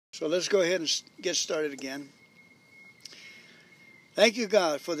So let's go ahead and get started again. Thank you,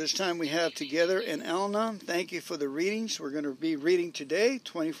 God, for this time we have together in Al-Anon. Thank you for the readings. We're going to be reading today,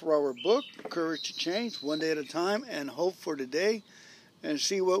 24-hour book, Courage to Change, one day at a time, and hope for today, and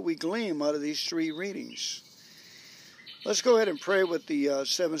see what we glean out of these three readings. Let's go ahead and pray with the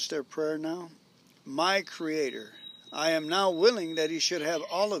seven-step prayer now. My Creator, I am now willing that you should have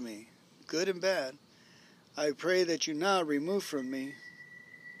all of me, good and bad. I pray that you now remove from me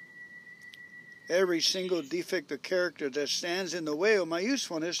every single defect of character that stands in the way of my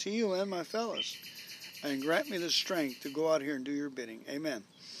usefulness to you and my fellows, and grant me the strength to go out here and do your bidding. Amen.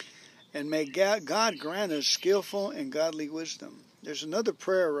 And may God grant us skillful and godly wisdom. There's another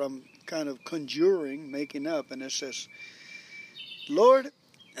prayer I'm kind of conjuring, making up, and it says, Lord,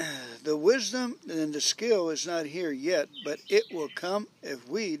 the wisdom and the skill is not here yet, but it will come. If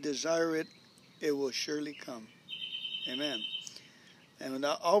we desire it, it will surely come. Amen. And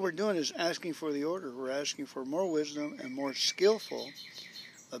all we're doing is asking for the order. We're asking for more wisdom and more skillful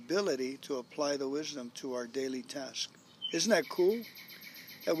ability to apply the wisdom to our daily task. Isn't that cool?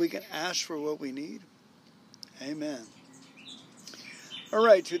 That we can ask for what we need? Amen. All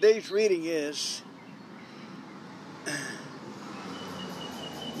right, today's reading is...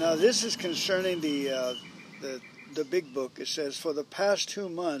 Now this is concerning the big book. It says, for the past 2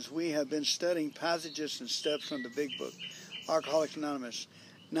 months we have been studying passages and steps from the big book, Alcoholics Anonymous.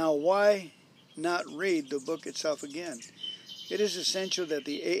 Now, why not read the book itself again? It is essential that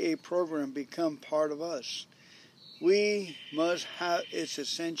the AA program become part of us. We must have its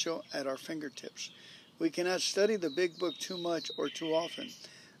essential at our fingertips. We cannot study the big book too much or too often.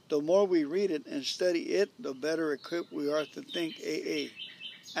 The more we read it and study it, the better equipped we are to think AA,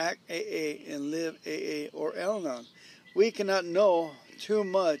 act AA, and live AA or Al-Anon. We cannot know too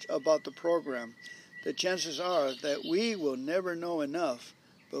much about the program. The chances are that we will never know enough,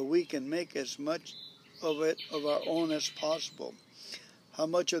 but we can make as much of it of our own as possible. How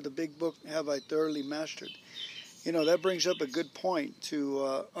much of the big book have I thoroughly mastered? You know, that brings up a good point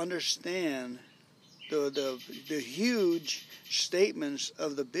to understand the huge statements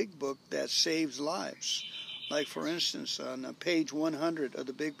of the big book that saves lives. Like, for instance, on page 100 of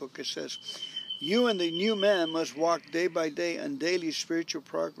the big book, it says, you and the new man must walk day by day in daily spiritual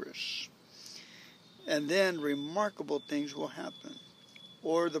progress. And then remarkable things will happen.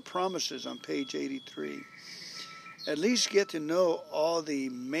 Or the promises on page 83. At least get to know all the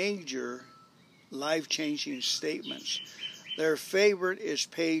major life-changing statements. Their favorite is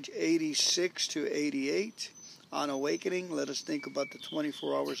page 86 to 88. On awakening, let us think about the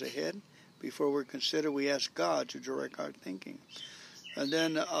 24 hours ahead. Before we consider, we ask God to direct our thinking. And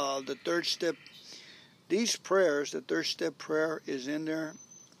then the third step, these prayers, the third step prayer is in there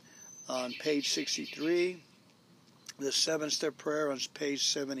on page 63, the 7-step prayer on page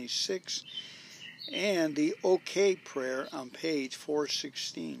 76, and the OK prayer on page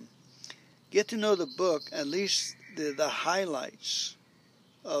 416. Get to know the book, at least the highlights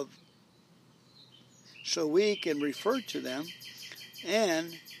of, so we can refer to them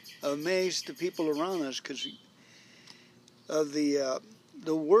and amaze the people around us, because of the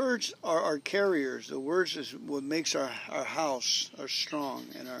words are our carriers. The words is what makes our house strong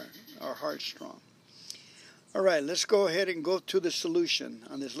and our heart strong. All right, let's go ahead and go to the solution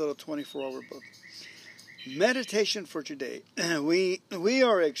on this little 24-hour book. Meditation for today. We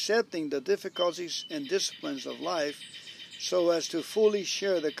are accepting the difficulties and disciplines of life so as to fully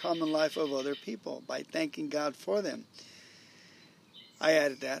share the common life of other people by thanking God for them. I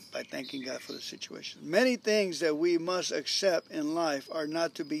added that, by thanking God for the situation. Many things that we must accept in life are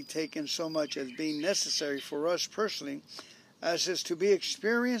not to be taken so much as being necessary for us personally, as is to be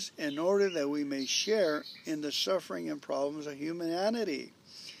experienced in order that we may share in the suffering and problems of humanity.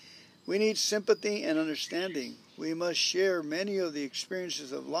 We need sympathy and understanding. We must share many of the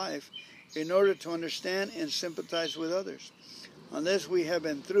experiences of life in order to understand and sympathize with others. Unless we have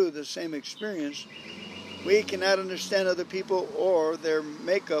been through the same experience, we cannot understand other people or their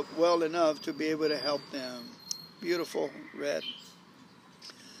makeup well enough to be able to help them. Beautiful red.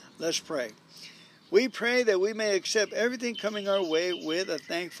 Let's pray. We pray that we may accept everything coming our way with a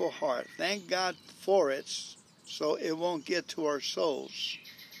thankful heart. Thank God for it, so it won't get to our souls.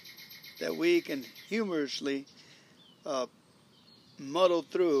 That we can humorously muddle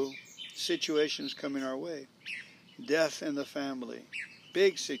through situations coming our way. Death in the family.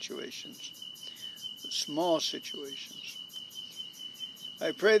 Big situations. Small situations.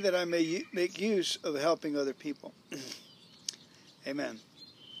 I pray that I may make use of helping other people. Amen.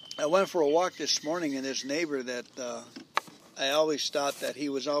 I went for a walk this morning, and this neighbor that I always thought that he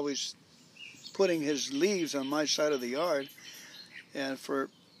was always putting his leaves on my side of the yard. And for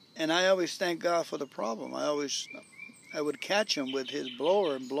And I always thank God for the problem. I would catch him with his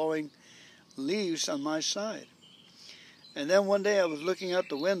blower and blowing leaves on my side. And then one day I was looking out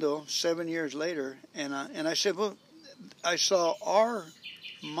the window 7 years later, and I said, well, I saw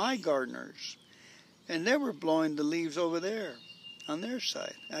my gardeners, and they were blowing the leaves over there on their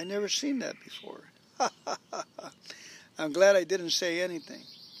side. I never seen that before. I'm glad I didn't say anything.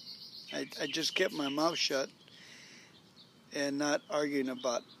 I just kept my mouth shut and not arguing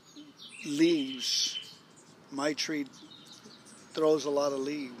about leaves. My tree throws a lot of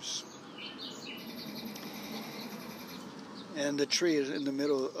leaves. And the tree is in the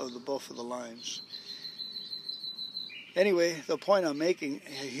middle of both of the lines. Anyway, the point I'm making,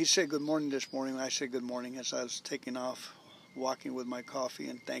 he said good morning this morning. I said good morning as I was taking off, walking with my coffee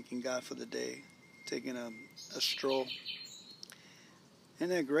and thanking God for the day, taking a stroll. Isn't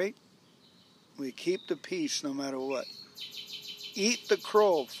that great? We keep the peace no matter what. Eat the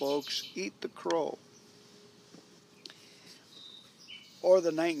crow, folks. Eat the crow. Or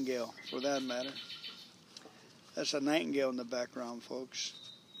the nightingale, for that matter. That's a nightingale in the background, folks.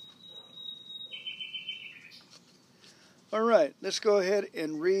 All right, let's go ahead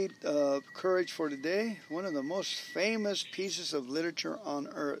and read Courage for Today. One of the most famous pieces of literature on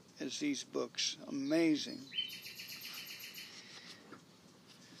earth is these books. Amazing.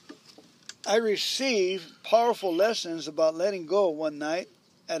 I received powerful lessons about letting go one night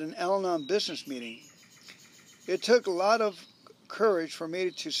at an Al-Anon business meeting. It took a lot of courage for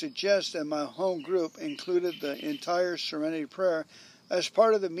me to suggest that my home group included the entire Serenity Prayer as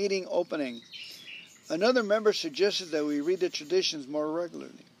part of the meeting opening. Another member suggested that we read the traditions more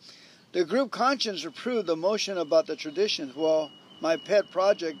regularly. The group conscience approved the motion about the traditions, while my pet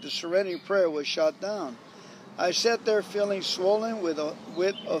project, the Serenity Prayer, was shot down. I sat there feeling swollen with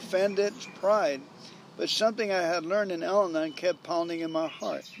offended pride, but something I had learned in Al-Anon kept pounding in my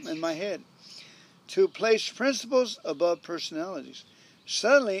heart, in my head, to place principles above personalities.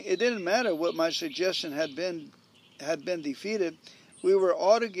 Suddenly, it didn't matter what my suggestion had been defeated. We were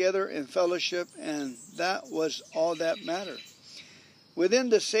all together in fellowship, and that was all that mattered. Within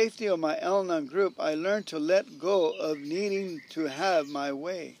the safety of my Al-Anon group, I learned to let go of needing to have my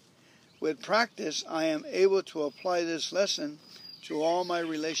way. With practice, I am able to apply this lesson to all my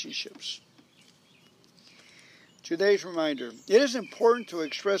relationships. Today's reminder. It is important to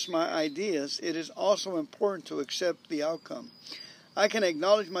express my ideas. It is also important to accept the outcome. I can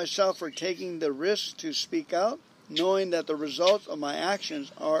acknowledge myself for taking the risk to speak out, knowing that the results of my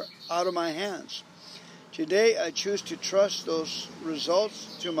actions are out of my hands. Today, I choose to trust those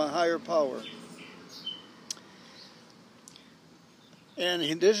results to my higher power.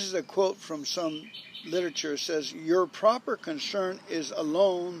 And this is a quote from some literature. It says, your proper concern is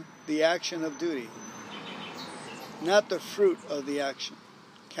alone the action of duty, not the fruit of the action.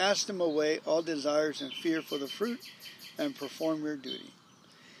 Cast them away, all desires and fear for the fruit, and perform your duty.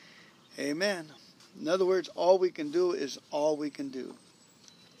 Amen. In other words, all we can do is all we can do.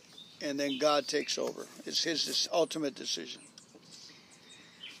 And then God takes over. It's his ultimate decision.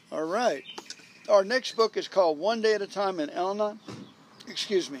 All right. Our next book is called One Day at a Time in Al-Anon.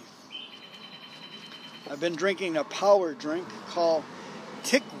 Excuse me. I've been drinking a power drink called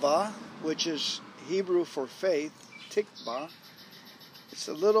Tikva, which is Hebrew for faith. Tikva. It's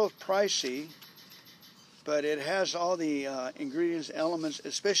a little pricey, but it has all the ingredients, elements,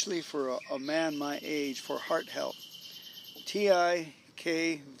 especially for a man my age, for heart health. Tikva.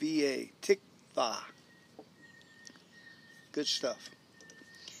 Tikva. Good stuff.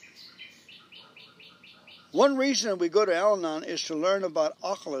 One reason we go to Al-Anon is to learn about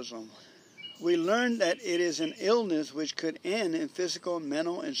alcoholism. We learn that it is an illness which could end in physical,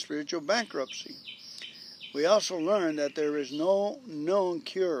 mental, and spiritual bankruptcy. We also learn that there is no known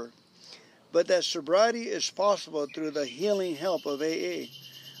cure, but that sobriety is possible through the healing help of AA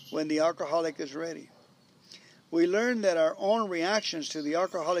when the alcoholic is ready. We learn that our own reactions to the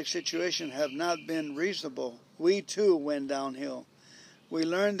alcoholic situation have not been reasonable. We too went downhill. We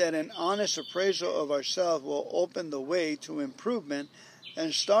learn that an honest appraisal of ourselves will open the way to improvement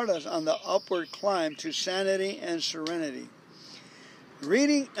and start us on the upward climb to sanity and serenity.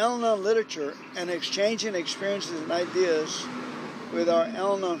 Reading Al-Anon literature and exchanging experiences and ideas with our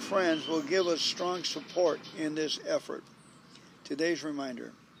Al-Anon friends will give us strong support in this effort. Today's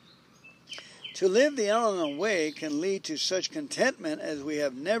reminder. To live the Al-Anon way can lead to such contentment as we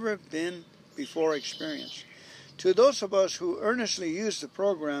have never been before experienced. To those of us who earnestly use the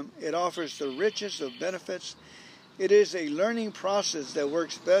program, it offers the richest of benefits. It is a learning process that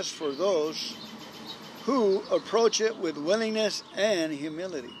works best for those who approach it with willingness and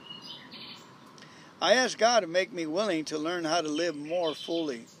humility. I ask God to make me willing to learn how to live more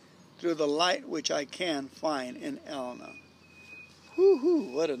fully, through the light which I can find in Al-Anon.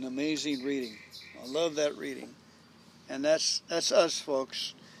 Whoo-hoo, what an amazing reading. I love that reading. And that's us,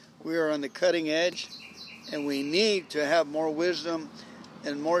 folks. We are on the cutting edge, and we need to have more wisdom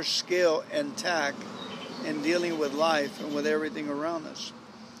and more skill and tact in dealing with life and with everything around us.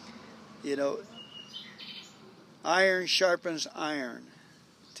 You know, iron sharpens iron.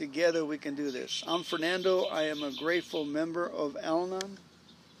 Together we can do this. I'm Fernando. I am a grateful member of Al-Anon.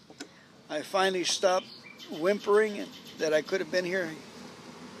 I finally stopped whimpering that I could have been here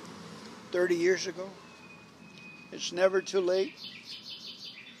 30 years ago. It's never too late.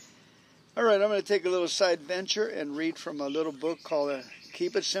 All right, I'm going to take a little side venture and read from a little book called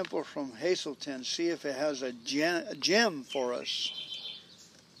Keep It Simple from Hazelden. See if it has a gem for us.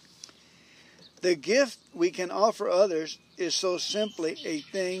 The gift we can offer others is so simply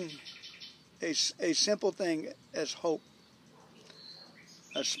a simple thing as hope.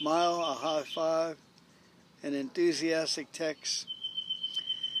 A smile, a high five, an enthusiastic text.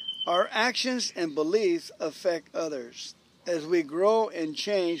 Our actions and beliefs affect others. As we grow and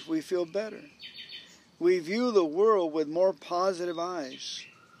change, we feel better. We view the world with more positive eyes.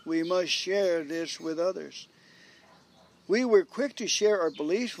 We must share this with others. We were quick to share our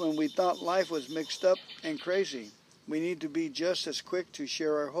beliefs when we thought life was mixed up and crazy. We need to be just as quick to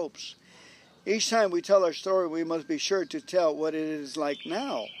share our hopes. Each time we tell our story, we must be sure to tell what it is like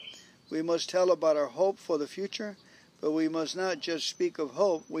now. We must tell about our hope for the future, but we must not just speak of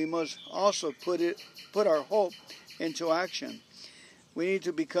hope. We must also put our hope into action. We need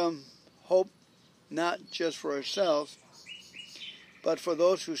to become hope not just for ourselves, but for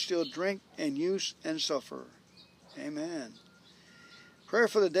those who still drink and use and suffer. Amen. Prayer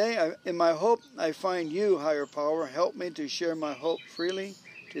for the day. In my hope, I find you, higher power. Help me to share my hope freely.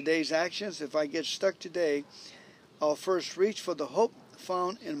 Today's actions. If I get stuck today, I'll first reach for the hope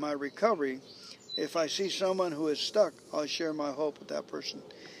found in my recovery. If I see someone who is stuck, I'll share my hope with that person.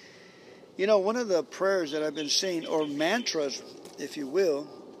 You know, one of the prayers that I've been saying, or mantras, if you will,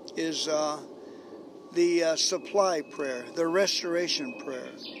 is the supply prayer, the restoration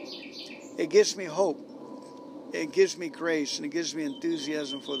prayer. It gives me hope. It gives me grace, and it gives me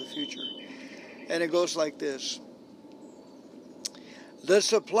enthusiasm for the future. And it goes like this. The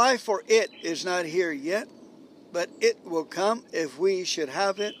supply for it is not here yet, but it will come. If we should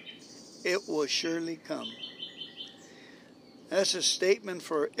have it, it will surely come. That's a statement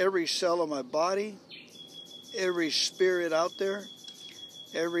for every cell of my body, every spirit out there,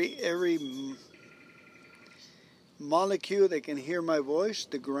 every molecule that can hear my voice,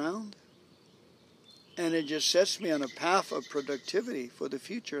 the ground. And it just sets me on a path of productivity for the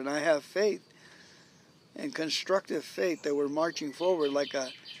future. And I have faith and constructive faith that we're marching forward like a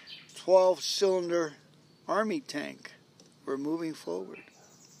 12-cylinder army tank. We're moving forward.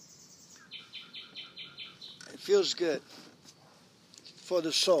 It feels good for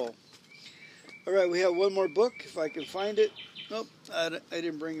the soul. All right, we have one more book, if I can find it. Nope, I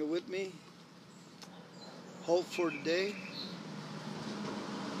didn't bring it with me. Hope for Today.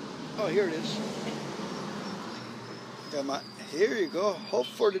 Oh, here it is. Here you go. Hope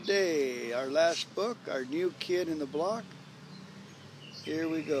for Today. Our last book, our new kid in the block. Here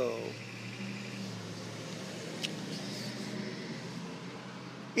we go.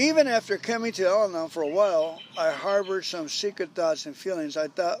 Even after coming to Al-Anon for a while, I harbored some secret thoughts and feelings I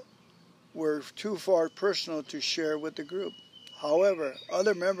thought were too far personal to share with the group. However,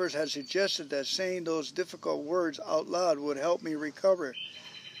 other members had suggested that saying those difficult words out loud would help me recover.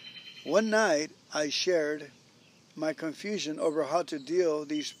 One night, I shared my confusion over how to heal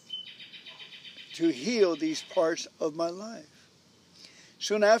these parts of my life.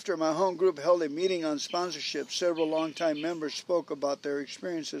 Soon after, my home group held a meeting on sponsorship. Several longtime members spoke about their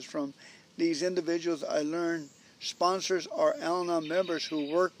experiences from these individuals. I learned sponsors are Al-Anon members who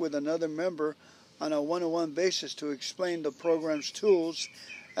work with another member on a one-on-one basis to explain the program's tools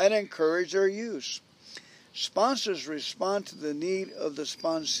and encourage their use. Sponsors respond to the need of the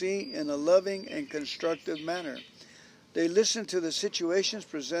sponsee in a loving and constructive manner. They listen to the situations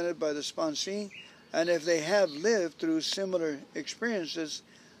presented by the sponsee, and if they have lived through similar experiences,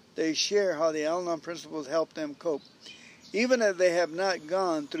 they share how the Al-Anon principles help them cope. Even if they have not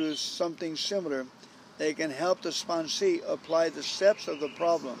gone through something similar, they can help the sponsee apply the steps of the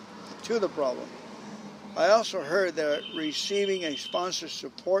problem to the problem. I also heard that receiving a sponsor's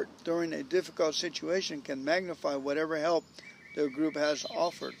support during a difficult situation can magnify whatever help the group has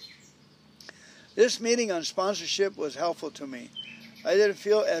offered. This meeting on sponsorship was helpful to me. I didn't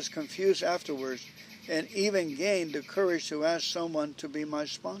feel as confused afterwards and even gained the courage to ask someone to be my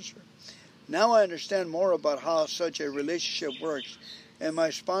sponsor. Now I understand more about how such a relationship works. and my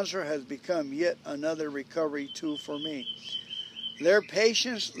sponsor has become yet another recovery tool for me. Their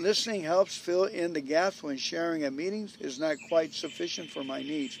patience, listening helps fill in the gaps when sharing at meetings is not quite sufficient for my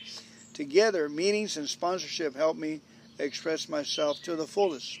needs. Together, meetings and sponsorship help me express myself to the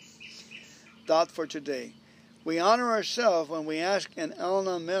fullest. Thought for today. We honor ourselves when we ask an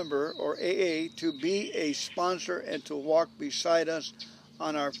Al-Anon member or AA to be a sponsor and to walk beside us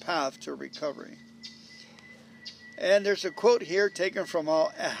on our path to recovery. And there's a quote here taken from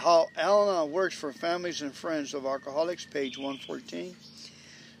How Al-Anon Works for Families and Friends of Alcoholics, page 114.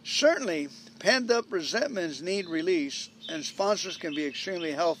 Certainly, pent-up resentments need release, and sponsors can be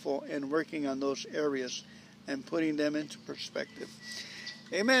extremely helpful in working on those areas and putting them into perspective.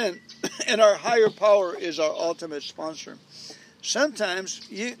 Amen. And our higher power is our ultimate sponsor. Sometimes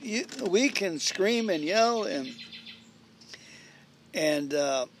we can scream and yell and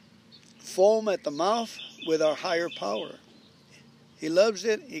foam at the mouth with our higher power. He loves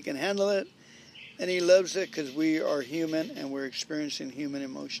it, he can handle it, and he loves it because we are human and we're experiencing human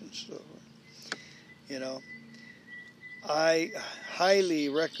emotions. So, I highly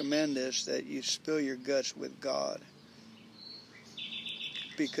recommend this, that you spill your guts with God,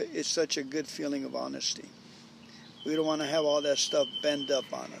 because it's such a good feeling of honesty. We don't want to have all that stuff bend up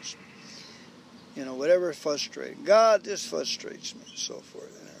on us. Whatever frustrates. God, this frustrates me, and so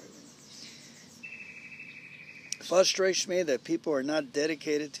forth. Frustrates me that people are not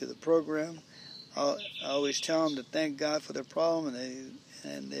dedicated to the program. I always tell them to thank God for their problem,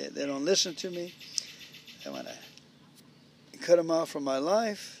 and they don't listen to me. And when I cut them off from my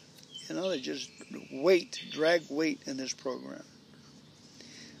life, they just drag weight in this program.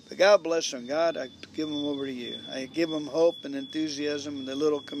 But God bless them. God, I give them over to you. I give them hope and enthusiasm and the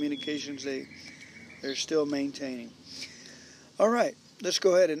little communications they're still maintaining. All right. Let's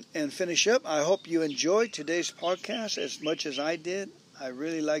go ahead and finish up. I hope you enjoyed today's podcast as much as I did. I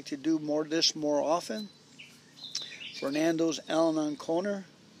really like to do this more often. Fernando's Al-Anon Corner,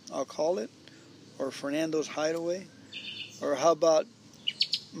 I'll call it, or Fernando's Hideaway, or how about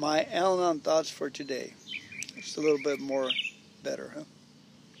my Al-Anon thoughts for today? It's a little bit more better, huh?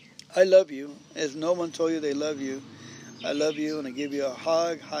 I love you. As no one told you they love you, I love you, and I give you a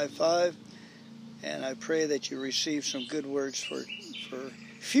hug, high five, and I pray that you receive some good words for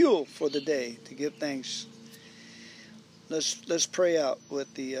fuel for the day to give thanks. Let's pray out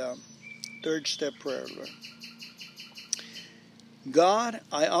with the third step prayer, Lord. God,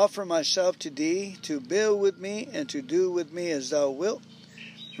 I offer myself to Thee to build with me and to do with me as Thou wilt.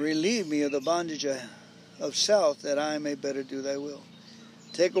 Relieve me of the bondage of self, that I may better do Thy will.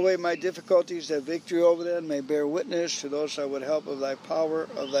 Take away my difficulties, that victory over them may bear witness to those I would help of Thy power,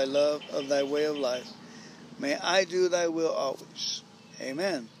 of Thy love, of Thy way of life. May I do Thy will always.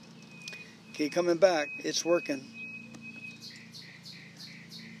 Amen. Keep coming back. It's working.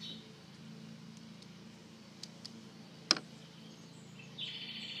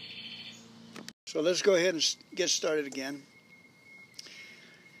 So let's go ahead and get started again.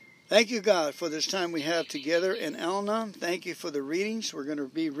 Thank you, God, for this time we have together in Al-Anon. Thank you for the readings. We're going to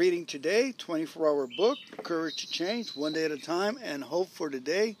be reading today, 24-hour book, Courage to Change, one day at a time, and hope for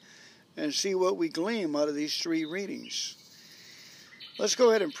today, and see what we glean out of these 3 readings. Let's go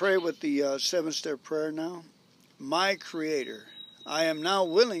ahead and pray with the 7-step prayer now. My Creator, I am now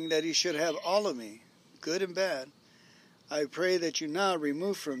willing that He should have all of me, good and bad. I pray that you now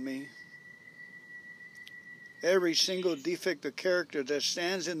remove from me every single defect of character that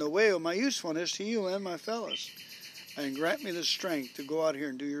stands in the way of my usefulness to you and my fellows, and grant me the strength to go out here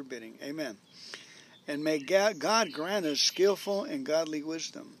and do your bidding. Amen. And may God grant us skillful and godly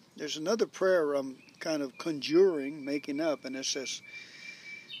wisdom. There's another prayer I'm kind of making up, and it says,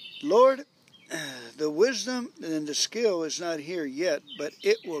 Lord, the wisdom and the skill is not here yet, but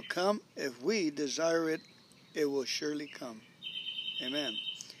it will come. If we desire it, it will surely come. Amen.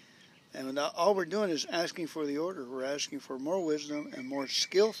 And all we're doing is asking for the order. We're asking for more wisdom and more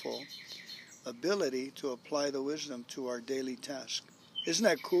skillful ability to apply the wisdom to our daily task. Isn't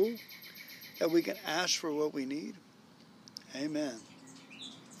that cool? That we can ask for what we need? Amen.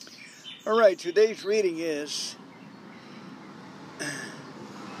 All right, today's reading is...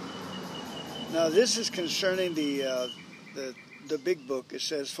 Now, this is concerning the big book. It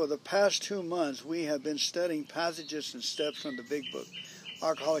says, for the past 2 months, we have been studying passages and steps from the big book,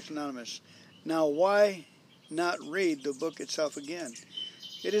 Alcoholics Anonymous. Now, why not read the book itself again?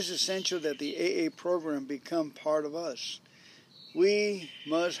 It is essential that the AA program become part of us. We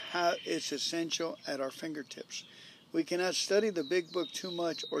must have its essential at our fingertips. We cannot study the big book too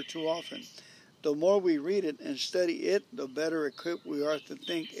much or too often. The more we read it and study it, the better equipped we are to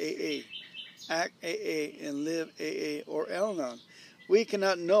think AA, act AA, and live AA or Al-Anon. we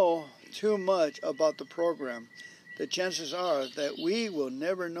cannot know too much about the program. The chances are that we will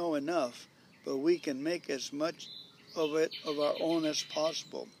never know enough, but we can make as much of it of our own as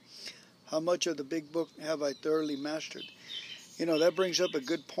possible. How much of the big book have I thoroughly mastered? You know, that brings up a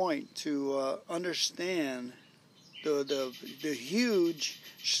good point to understand the huge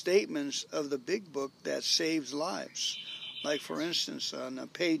statements of the big book that saves lives. Like, for instance, on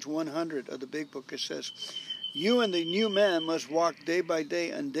page 100 of the big book, it says, you and the new man must walk day by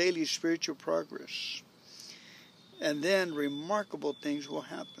day in daily spiritual progress. And then remarkable things will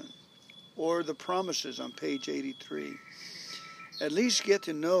happen. Or the promises on page 83. At least get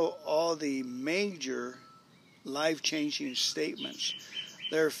to know all the major life-changing statements.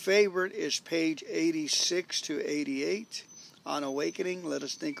 Their favorite is page 86 to 88. On awakening, let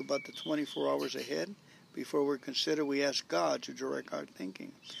us think about the 24 hours ahead. Before we ask God to direct our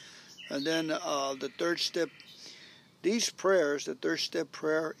thinking. And then the third step, these prayers, the third step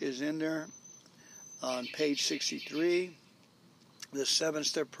prayer is in there on page 63. The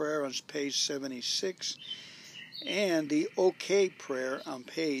 7-step prayer on page 76. And the OK prayer on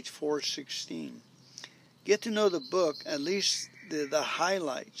page 416. Get to know the book, at least the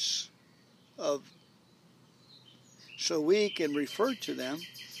highlights of, so we can refer to them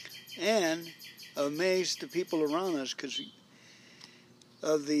and amaze the people around us, because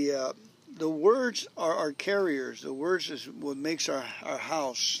of the words are our carriers. The words is what makes our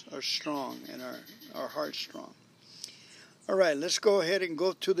house strong and our heart strong. All right, let's go ahead and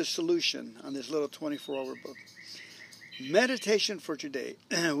go to the solution on this little 24-hour book. Meditation for today.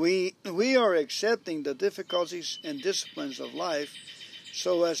 We are accepting the difficulties and disciplines of life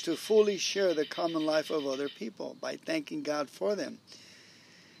so as to fully share the common life of other people by thanking God for them.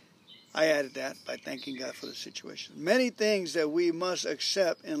 I added that, by thanking God for the situation. Many things that we must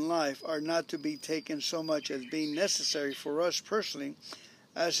accept in life are not to be taken so much as being necessary for us personally,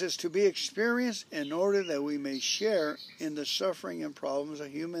 as is to be experienced in order that we may share in the suffering and problems of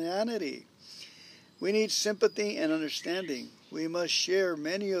humanity. We need sympathy and understanding. We must share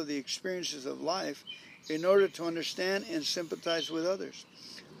many of the experiences of life in order to understand and sympathize with others.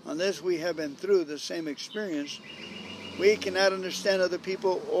 Unless we have been through the same experience, we cannot understand other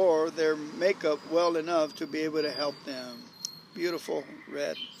people or their makeup well enough to be able to help them. Beautiful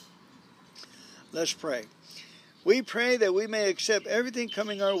red. Let's pray. We pray that we may accept everything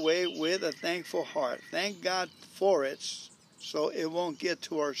coming our way with a thankful heart. Thank God for it, so it won't get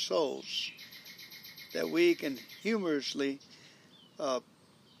to our souls. That we can humorously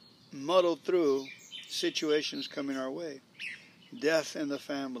muddle through situations coming our way. Death in the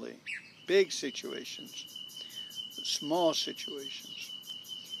family. Big situations. Small situations.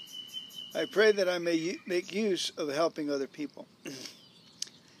 I pray that I may make use of helping other people.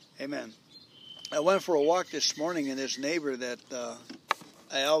 Amen. I went for a walk this morning, and this neighbor that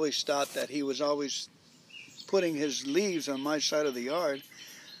I always thought that he was always putting his leaves on my side of the yard,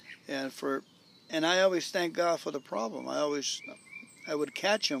 and I always thank God for the problem. I would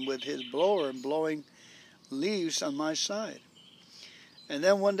catch him with his blower and blowing leaves on my side. And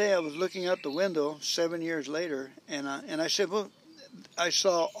then one day I was looking out the window 7 years later, and I said, well, I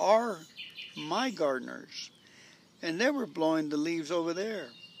saw my gardeners, and they were blowing the leaves over there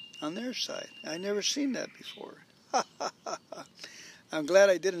on their side. I never seen that before. I'm glad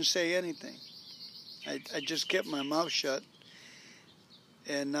I didn't say anything. I just kept my mouth shut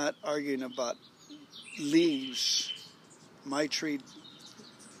and not arguing about leaves. My tree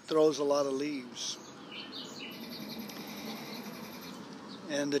throws a lot of leaves.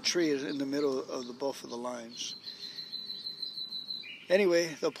 And the tree is in the middle of both of the lines.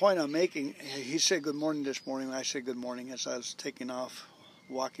 Anyway, the point I'm making, he said good morning this morning. I said good morning as I was taking off,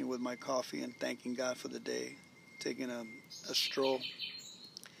 walking with my coffee and thanking God for the day, taking a stroll.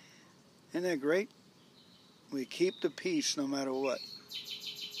 Isn't that great? We keep the peace no matter what.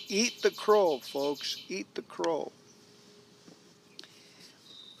 Eat the crow, folks. Eat the crow.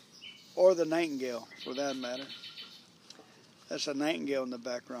 Or the nightingale, for that matter. That's a nightingale in the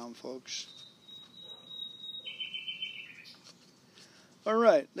background, folks. All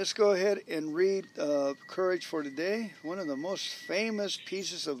right, let's go ahead and read Courage for Today. One of the most famous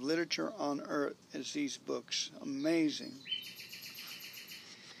pieces of literature on earth is these books. Amazing.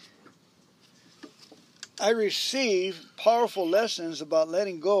 I received powerful lessons about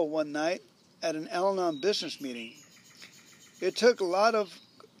letting go one night at an Al-Anon business meeting. It took a lot of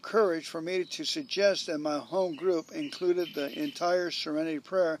courage for me to suggest that my home group included the entire Serenity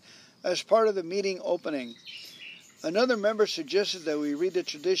Prayer as part of the meeting opening. Another member suggested that we read the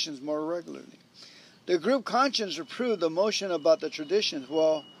traditions more regularly. The group conscience approved the motion about the traditions,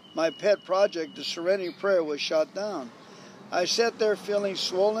 while my pet project, the Serenity Prayer, was shot down. I sat there feeling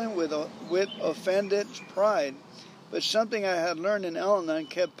swollen with offended pride, but something I had learned in Al-Anon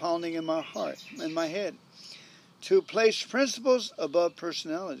kept pounding in my heart, in my head, to place principles above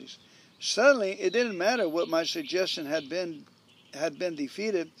personalities. Suddenly, it didn't matter what my suggestion had been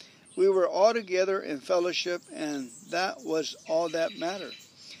defeated. We were all together in fellowship, and that was all that mattered.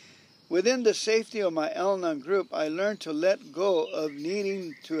 Within the safety of my Al-Anon group, I learned to let go of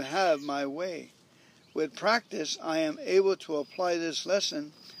needing to have my way. With practice, I am able to apply this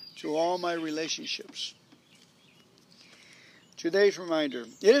lesson to all my relationships. Today's reminder.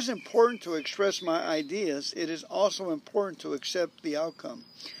 It is important to express my ideas. It is also important to accept the outcome.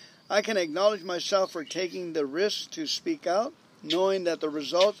 I can acknowledge myself for taking the risk to speak out, knowing that the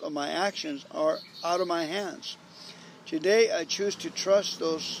results of my actions are out of my hands. Today, I choose to trust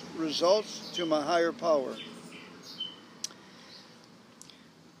those results to my higher power.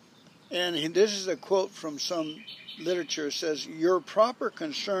 And this is a quote from some literature. It says, "Your proper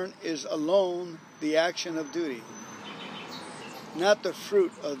concern is alone the action of duty, not the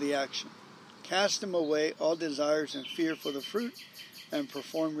fruit of the action. Cast them away, all desires and fear for the fruit, and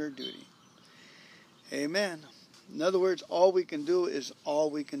perform your duty." Amen. In other words, all we can do is all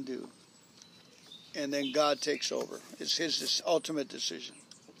we can do. And then God takes over. It's His ultimate decision.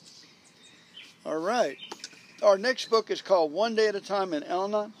 All right. Our next book is called One Day at a Time in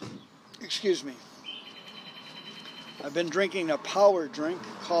Al-Anon. Excuse me. I've been drinking a power drink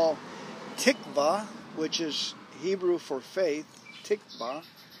called Tikva, which is Hebrew for faith. Tikva.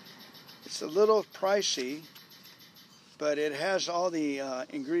 It's a little pricey, but it has all the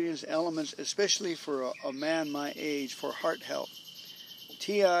ingredients, elements, especially for a man my age, for heart health.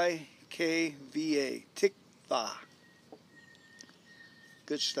 Tikva. Tikva.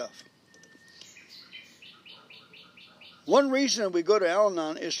 Good stuff. One reason we go to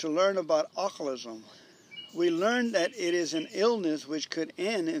Al-Anon is to learn about alcoholism. We learn that it is an illness which could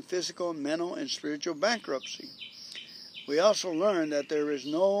end in physical, mental, and spiritual bankruptcy. We also learn that there is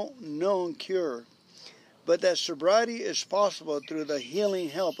no known cure, but that sobriety is possible through the healing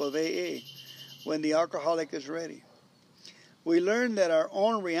help of AA when the alcoholic is ready. We learn that our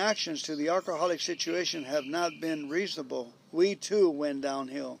own reactions to the alcoholic situation have not been reasonable. We too went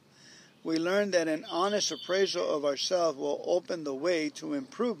downhill. We learn that an honest appraisal of ourselves will open the way to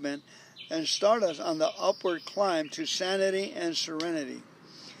improvement and start us on the upward climb to sanity and serenity.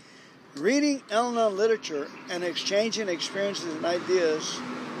 Reading Al-Anon literature and exchanging experiences and ideas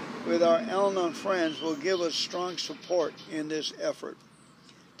with our Al-Anon friends will give us strong support in this effort.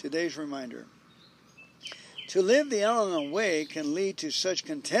 Today's reminder. To live the Al-Anon way can lead to such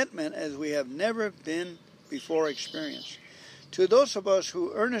contentment as we have never been before experienced. To those of us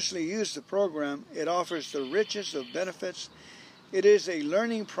who earnestly use the program, it offers the richest of benefits. It is a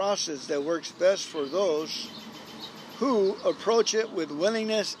learning process that works best for those who approach it with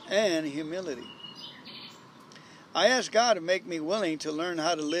willingness and humility. I ask God to make me willing to learn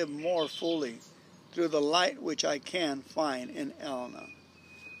how to live more fully through the light which I can find in Al-Anon.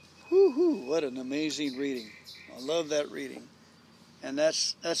 Woo-hoo, what an amazing reading. I love that reading. And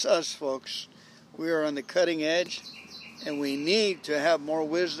that's us, folks. We are on the cutting edge, and we need to have more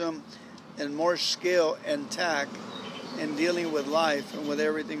wisdom and more skill and tact in dealing with life and with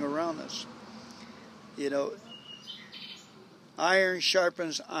everything around us. You know, iron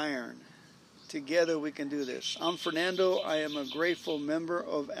sharpens iron. Together we can do this. I'm Fernando. I am a grateful member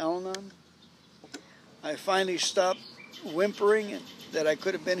of Al-Anon. I finally stopped whimpering that I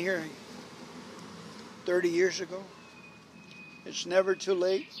could have been here 30 years ago. It's never too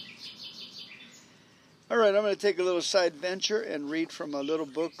late. All right, I'm going to take a little side venture and read from a little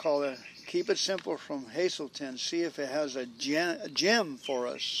book called Keep It Simple from Hazelton. See if it has a gem for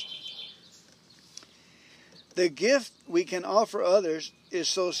us. The gift we can offer others is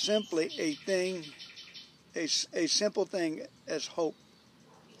so simply a simple thing as hope.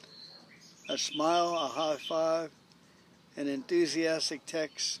 A smile, a high five, an enthusiastic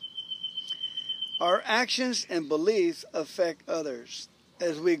text. Our actions and beliefs affect others.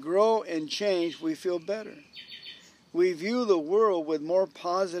 As we grow and change, we feel better. We view the world with more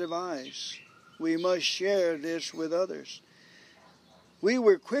positive eyes. We must share this with others. We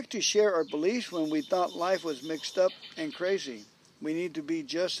were quick to share our beliefs when we thought life was mixed up and crazy. We need to be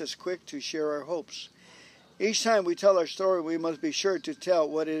just as quick to share our hopes. Each time we tell our story, we must be sure to tell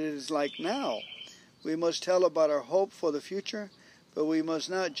what it is like now. We must tell about our hope for the future, but we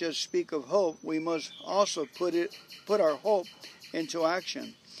must not just speak of hope. We must also put our hope into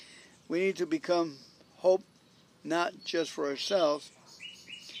action. We need to become hope not just for ourselves,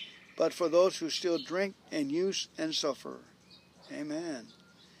 but for those who still drink and use and suffer. Amen.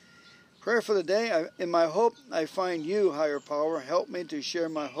 Prayer for the day. In my hope, I find you, higher power. Help me to share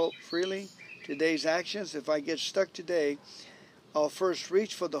my hope freely. Today's actions. If I get stuck today, I'll first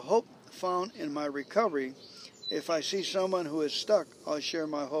reach for the hope found in my recovery. If I see someone who is stuck, I'll share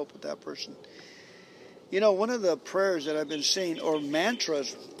my hope with that person. You know, one of the prayers that I've been seeing, or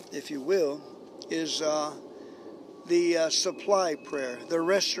mantras, if you will, is the supply prayer, the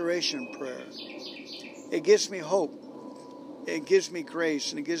restoration prayer. It gives me hope. It gives me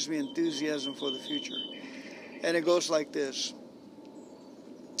grace, and it gives me enthusiasm for the future. And it goes like this.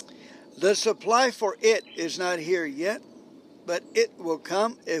 The supply for it is not here yet, but it will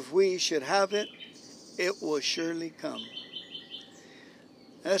come. If we should have it, it will surely come.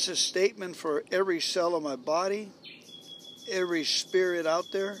 That's a statement for every cell of my body, every spirit out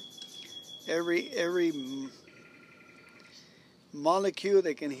there, every molecule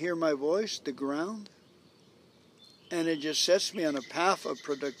that can hear my voice, the ground. And it just sets me on a path of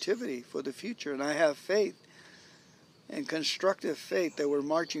productivity for the future. And I have faith and constructive faith that we're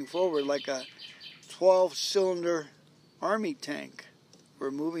marching forward like a 12-cylinder army tank.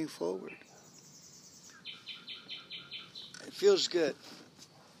 We're moving forward. It feels good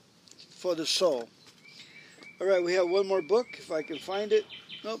for the soul. All right, we have one more book, if I can find it.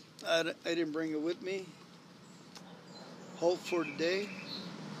 Nope, I didn't bring it with me. Hope for Today.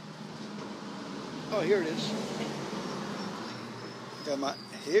 Oh, here it is.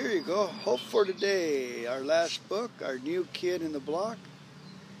 Here you go. Hope for Today. Our last book, our new kid in the block.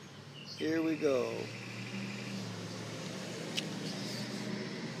 Here we go.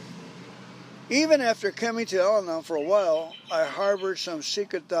 Even after coming to Al-Anon for a while, I harbored some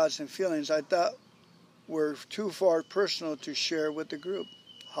secret thoughts and feelings I thought were too far personal to share with the group.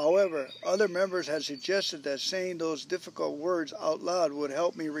 However, other members had suggested that saying those difficult words out loud would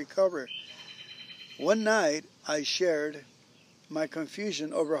help me recover. One night, I shared my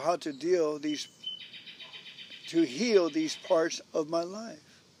confusion over how to heal these parts of my life.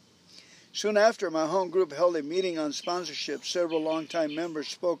 Soon after, my home group held a meeting on sponsorship. Several longtime members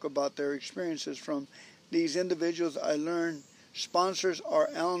spoke about their experiences. From these individuals, I learned sponsors are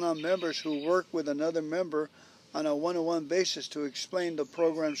Al-Anon members who work with another member on a one-on-one basis to explain the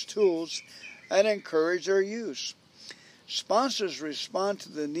program's tools and encourage their use. Sponsors respond to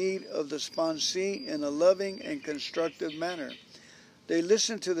the need of the sponsee in a loving and constructive manner. They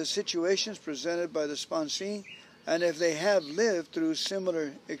listen to the situations presented by the sponsee, and if they have lived through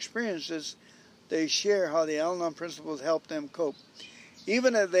similar experiences, they share how the Al-Anon principles help them cope.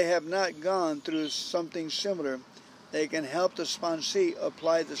 Even if they have not gone through something similar, they can help the sponsee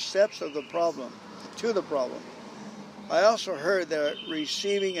apply the steps of the problem to the problem. I also heard that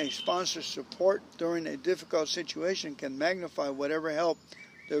receiving a sponsor's support during a difficult situation can magnify whatever help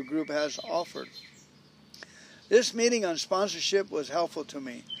the group has offered. This meeting on sponsorship was helpful to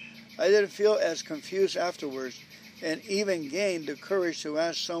me. I didn't feel as confused afterwards, and even gained the courage to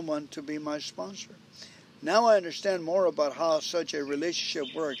ask someone to be my sponsor. Now I understand more about how such a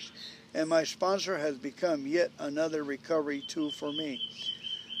relationship works, and my sponsor has become yet another recovery tool for me.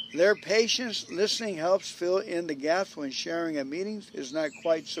 Their patience, listening helps fill in the gaps when sharing at meetings is not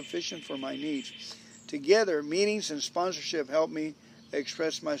quite sufficient for my needs. Together, meetings and sponsorship help me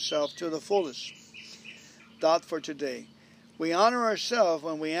express myself to the fullest. Thought for today. We honor ourselves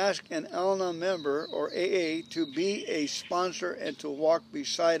when we ask an Al-Anon member or AA to be a sponsor and to walk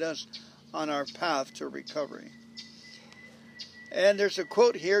beside us on our path to recovery. And there's a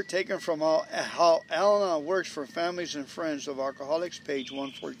quote here taken from how Al-Anon works for families and friends of alcoholics, page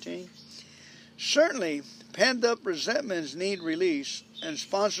 114. Certainly, pent-up resentments need release, and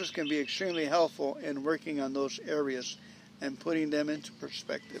sponsors can be extremely helpful in working on those areas and putting them into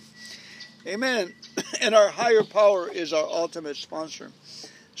perspective. Amen. And our higher power is our ultimate sponsor.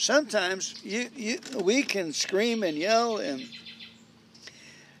 Sometimes we can scream and yell and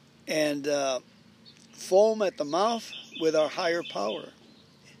foam at the mouth with our higher power.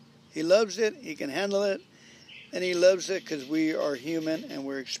 He loves it, he can handle it, and he loves it because we are human and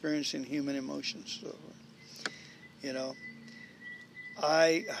we're experiencing human emotions. So, you know,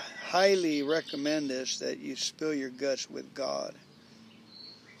 I highly recommend this, that you spill your guts with God,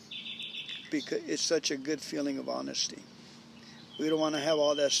 because it's such a good feeling of honesty. We don't want to have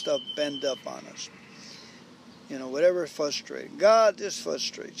all that stuff bend up on us. You know, whatever frustrates. God, this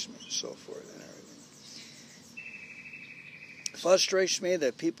frustrates me, and so forth and everything. Frustrates me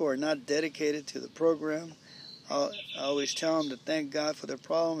that people are not dedicated to the program. I always tell them to thank God for their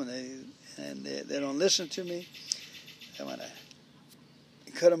problem, and they don't listen to me. I want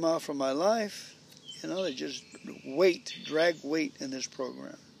to cut them off from my life. You know, they just drag weight in this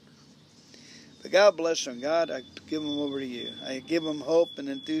program. But God bless them. God, I give them over to you. I give them hope and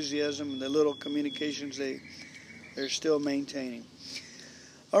enthusiasm and the little communications they're still maintaining.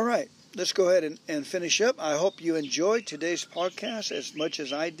 All right, let's go ahead and finish up. I hope you enjoyed today's podcast as much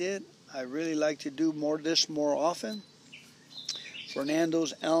as I did. I really like to do this more often.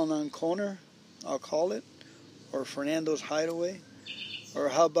 Fernando's Al-Anon Corner, I'll call it, or Fernando's Hideaway, or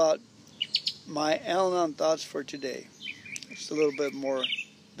how about my Al-Anon thoughts for today? It's a little bit more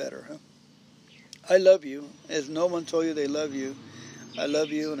better, huh? I love you. As no one told you they love you, I love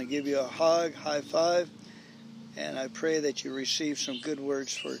you, and I give you a hug, high five, and I pray that you receive some good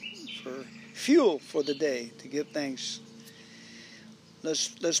words for fuel for the day to give thanks.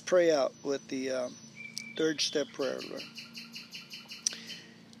 Let's pray out with the third step prayer, Lord.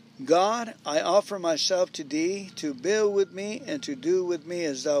 God, I offer myself to Thee to build with me and to do with me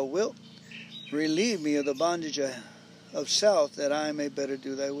as Thou wilt. Relieve me of the bondage of self, that I may better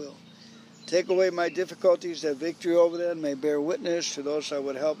do Thy will. Take away my difficulties, that victory over them may bear witness to those I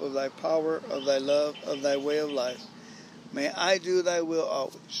would help of Thy power, of Thy love, of Thy way of life. May I do Thy will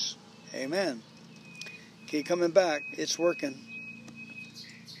always. Amen. Keep coming back. It's working.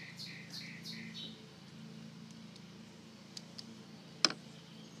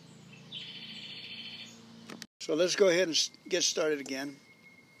 So let's go ahead and get started again.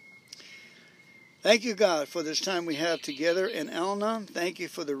 Thank you, God, for this time we have together in Al-Anon. Thank you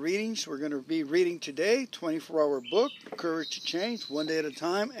for the readings. We're going to be reading today, 24-hour book, Courage to Change, one day at a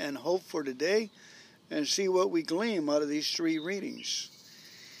time, and hope for today, and see what we glean out of these 3 readings.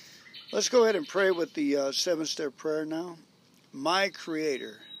 Let's go ahead and pray with the 7-step prayer now. My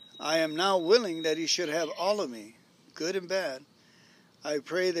Creator, I am now willing that You should have all of me, good and bad. I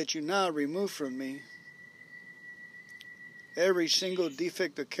pray that You now remove from me every single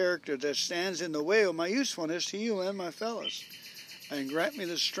defect of character that stands in the way of my usefulness to You and my fellows, and grant me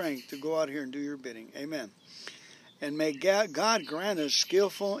the strength to go out here and do Your bidding. Amen. And may God grant us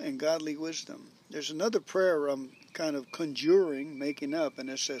skillful and godly wisdom. There's another prayer I'm kind of conjuring, making up, and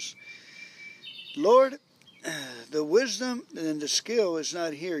it says, Lord, the wisdom and the skill is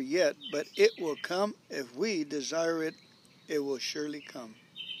not here yet, but it will come. If we desire it, it will surely come.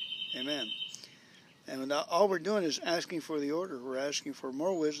 Amen. And all we're doing is asking for the order. We're asking for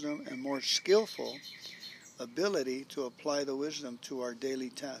more wisdom and more skillful ability to apply the wisdom to our daily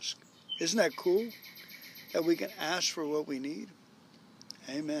task. Isn't that cool? That we can ask for what we need?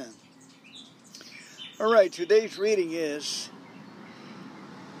 Amen. All right, today's reading is...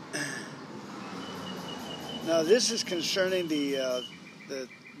 Now this is concerning the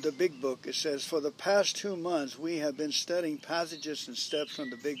big book. It says, for the past 2 months we have been studying passages and steps from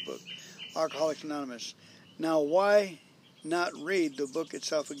the big book, Alcoholics Anonymous. Now, why not read the book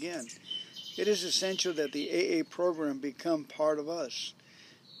itself again? It is essential that the AA program become part of us.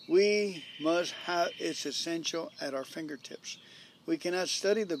 We must have its essential at our fingertips. We cannot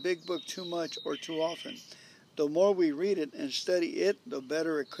study the big book too much or too often. The more we read it and study it, the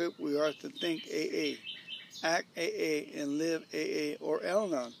better equipped we are to think AA, act AA, and live AA or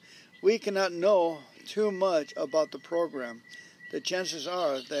Al-Anon. We cannot know too much about the program. The chances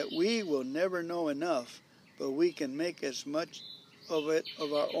are that we will never know enough, but we can make as much of it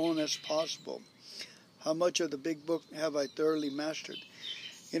of our own as possible. How much of the big book have I thoroughly mastered?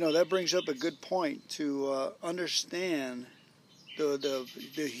 That brings up a good point to understand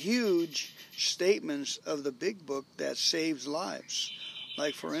the huge statements of the big book that saves lives.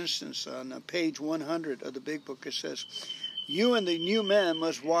 Like, for instance, on page 100 of the big book, it says, you and the new man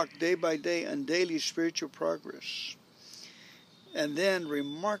must walk day by day in daily spiritual progress. And then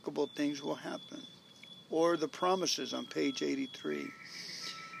remarkable things will happen. Or the promises on page 83.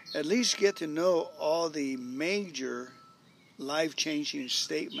 At least get to know all the major life-changing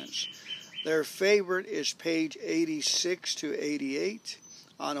statements. Their favorite is page 86 to 88.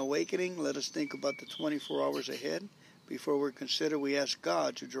 On awakening, let us think about the 24 hours ahead. Before we ask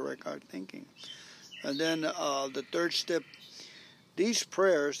God to direct our thinking. And then the third step, these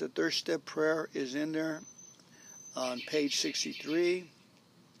prayers, the third step prayer is in there on page 63,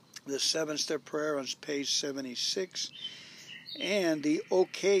 the 7-step prayer on page 76, and the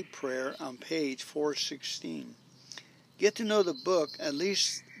OK prayer on page 416. Get to know the book, at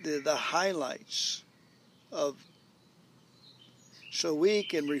least the highlights of, so we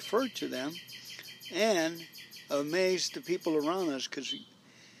can refer to them and amaze the people around us, because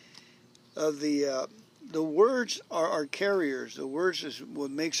of the words are our carriers. The words is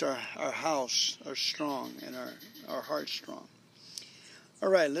what makes our house strong and our heart strong. All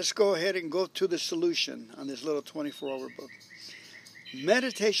right, let's go ahead and go to the solution on this little 24-hour book.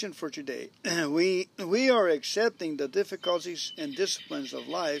 Meditation for today. We are accepting the difficulties and disciplines of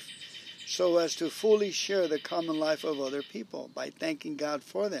life so as to fully share the common life of other people by thanking God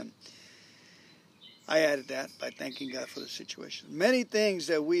for them. I added that, by thanking God for the situation. Many things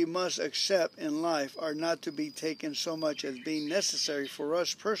that we must accept in life are not to be taken so much as being necessary for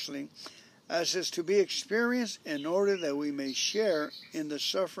us personally, as is to be experienced in order that we may share in the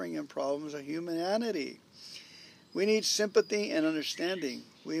suffering and problems of humanity. We need sympathy and understanding.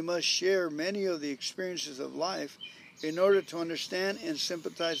 We must share many of the experiences of life in order to understand and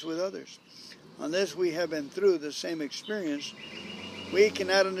sympathize with others. Unless we have been through the same experience, we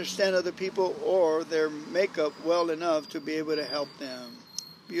cannot understand other people or their makeup well enough to be able to help them.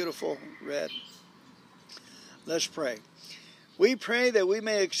 Beautiful, Red. Let's pray. We pray that we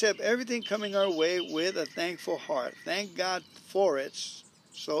may accept everything coming our way with a thankful heart. Thank God for it,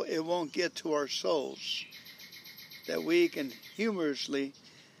 so it won't get to our souls, that we can humorously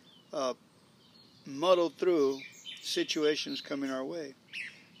muddle through situations coming our way.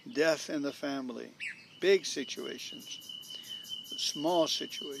 Death in the family, big situations, small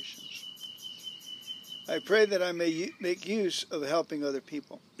situations. I pray that I may make use of helping other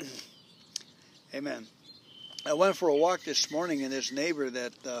people. Amen. I went for a walk this morning, and this neighbor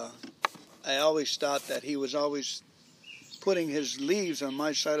that I always thought that he was always putting his leaves on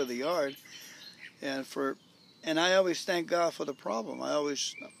my side of the yard, and I always thank God for the problem.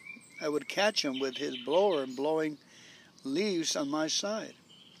 I would catch him with his blower and blowing leaves on my side.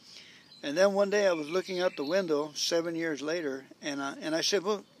 And then one day I was looking out the window 7 years later, and I said,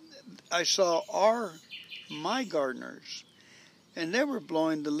 well, I saw my gardeners, and they were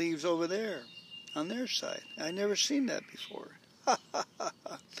blowing the leaves over there on their side. I never seen that before.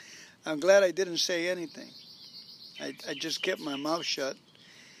 I'm glad I didn't say anything. I just kept my mouth shut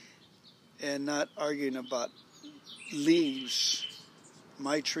and not arguing about leaves.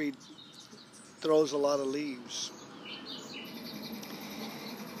 My tree throws a lot of leaves.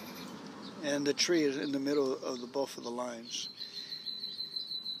 And the tree is in the middle of both of the lines.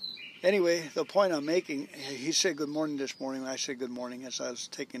 Anyway, the point I'm making, he said good morning this morning. I said good morning as I was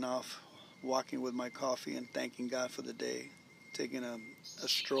taking off, walking with my coffee and thanking God for the day, taking a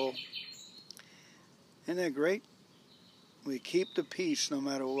stroll. Isn't that great? We keep the peace no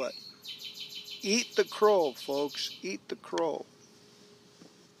matter what. Eat the crow, folks. Eat the crow.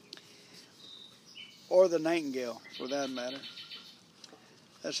 Or the nightingale, for that matter.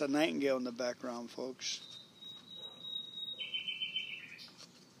 That's a nightingale in the background, folks.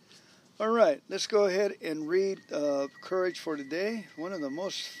 All right, let's go ahead and read Courage for Today. One of the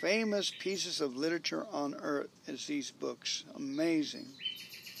most famous pieces of literature on earth is these books. Amazing.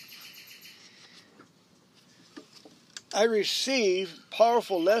 I received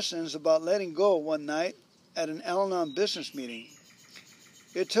powerful lessons about letting go one night at an Al-Anon business meeting.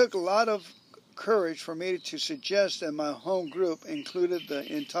 It took a lot of courage for me to suggest that my home group included the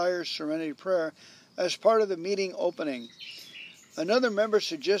entire Serenity Prayer as part of the meeting opening. Another member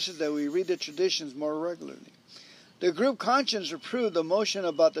suggested that we read the traditions more regularly. The group conscience approved the motion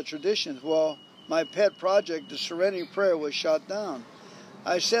about the traditions, while my pet project, the Serenity Prayer, was shot down.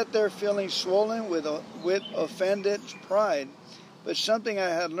 I sat there feeling swollen with offended pride, but something I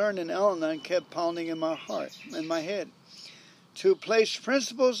had learned in Al-Anon kept pounding in my heart, in my head. To place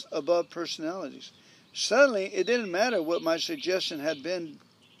principles above personalities. Suddenly, it didn't matter what my suggestion had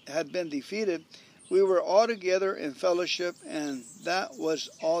been defeated. We were all together in fellowship, and that was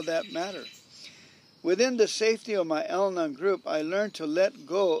all that mattered. Within the safety of my Al-Anon group, I learned to let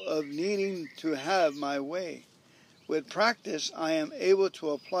go of needing to have my way. With practice, I am able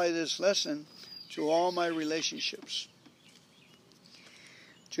to apply this lesson to all my relationships.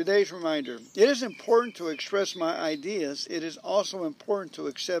 Today's reminder. It is important to express my ideas. It is also important to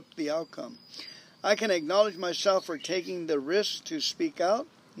accept the outcome. I can acknowledge myself for taking the risk to speak out,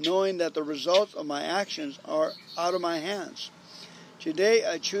 knowing that the results of my actions are out of my hands. Today,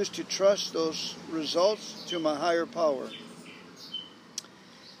 I choose to trust those results to my higher power.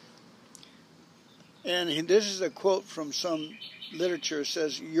 And this is a quote from some literature. It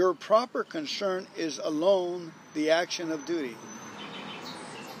says, your proper concern is alone the action of duty,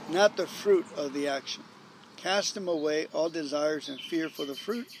 not the fruit of the action. Cast them away, all desires and fear for the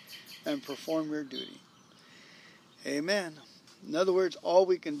fruit, and perform your duty. Amen. In other words, all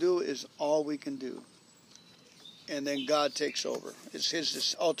we can do is all we can do. And then God takes over. It's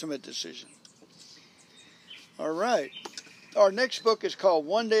His ultimate decision. All right. Our next book is called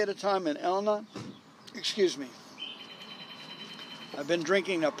One Day at a Time in Al-Anon. Excuse me. I've been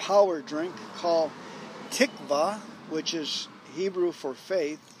drinking a power drink called Tikva, which is Hebrew for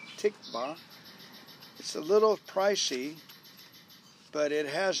faith. Tikva. It's a little pricey, but it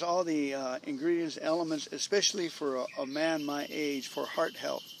has all the ingredients, elements, especially for a man my age, for heart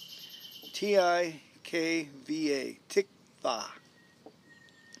health. Tikva. Tikva.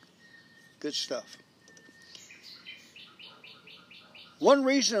 Good stuff. One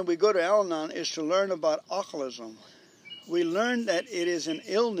reason we go to Al-Anon is to learn about alcoholism. We learn that it is an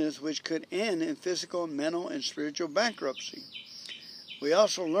illness which could end in physical, mental, and spiritual bankruptcy. We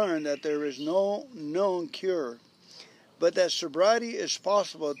also learn that there is no known cure, but that sobriety is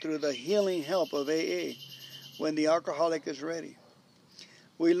possible through the healing help of AA when the alcoholic is ready.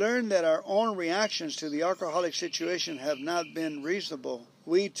 We learn that our own reactions to the alcoholic situation have not been reasonable.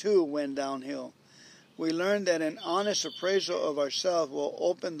 We too went downhill. We learn that an honest appraisal of ourselves will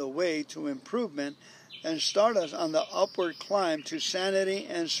open the way to improvement and start us on the upward climb to sanity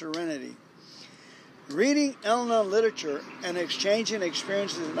and serenity. Reading Al-Anon literature and exchanging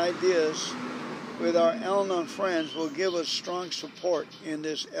experiences and ideas with our Al-Anon friends will give us strong support in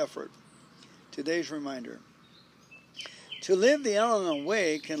this effort. Today's reminder. To live the Al-Anon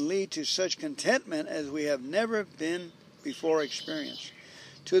way can lead to such contentment as we have never been before experienced.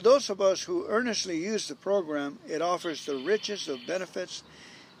 To those of us who earnestly use the program, it offers the richest of benefits.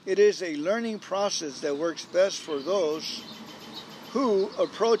 It is a learning process that works best for those who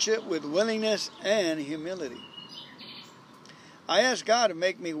approach it with willingness and humility. I ask God to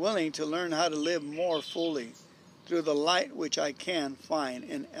make me willing to learn how to live more fully through the light which I can find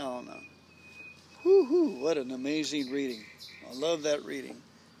in Al-Anon. Whoo-hoo, what an amazing reading. I love that reading.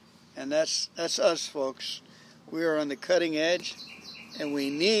 And that's us, folks. We are on the cutting edge, and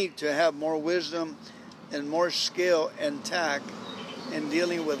we need to have more wisdom and more skill and tact in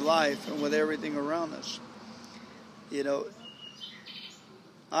dealing with life and with everything around us. You know,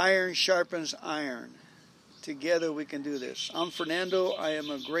 iron sharpens iron. Together we can do this. I'm Fernando. I am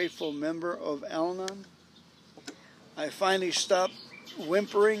a grateful member of Al-Anon. I finally stopped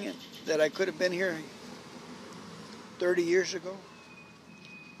whimpering that I could have been here 30 years ago.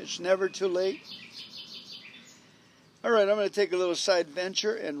 It's never too late. All right, I'm going to take a little side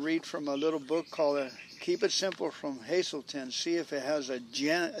venture and read from a little book called Keep It Simple from Hazelton. See if it has a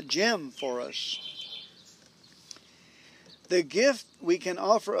gem for us. The gift we can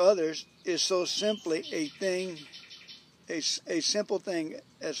offer others is so simply a simple thing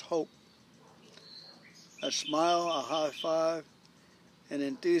as hope. A smile, a high five, an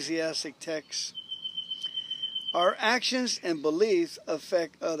enthusiastic text. Our actions and beliefs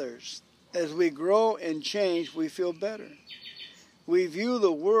affect others. As we grow and change, we feel better. We view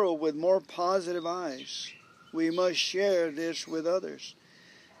the world with more positive eyes. We must share this with others.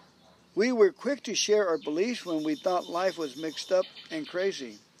 We were quick to share our beliefs when we thought life was mixed up and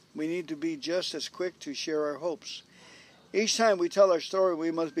crazy. We need to be just as quick to share our hopes. Each time we tell our story,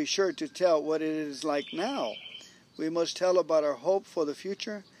 we must be sure to tell what it is like now. We must tell about our hope for the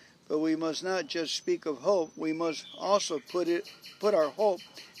future, but we must not just speak of hope. We must also put our hope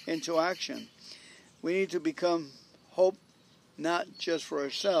into action. We need to become hope not just for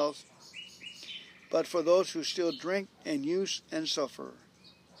ourselves, but for those who still drink and use and suffer.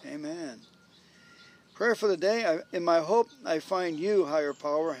 Amen. Prayer for the day. In my hope, I find you, higher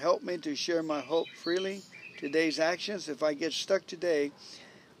power. Help me to share my hope freely. Today's actions. If I get stuck today,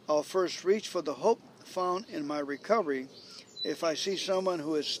 I'll first reach for the hope found in my recovery. If I see someone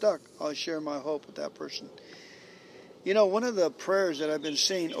who is stuck, I'll share my hope with that person. You know, one of the prayers that I've been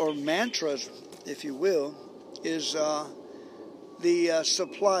seeing, or mantras, if you will, is the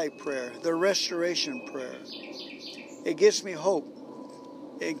supply prayer, the restoration prayer. It gives me hope.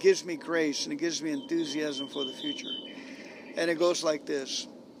 It gives me grace, and it gives me enthusiasm for the future. And it goes like this.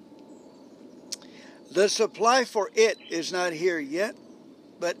 The supply for it is not here yet,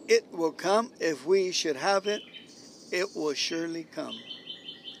 but it will come. If we should have it, it will surely come.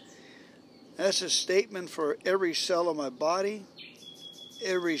 That's a statement for every cell of my body,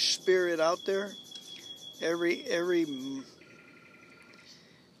 every spirit out there, every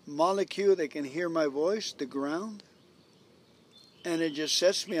molecule that can hear my voice, the ground. And it just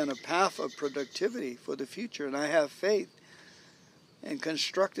sets me on a path of productivity for the future. And I have faith and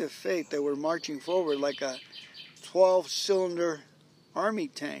constructive faith that we're marching forward like a 12-cylinder army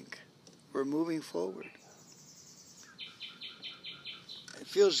tank. We're moving forward. It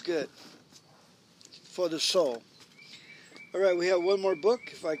feels good for the soul. All right, we have one more book,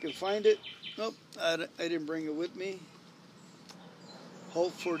 if I can find it. Nope, I didn't bring it with me.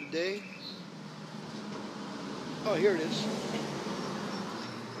 Hope for Today. Oh, here it is.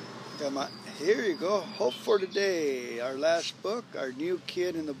 Here you go. Hope for Today. Our last book, our new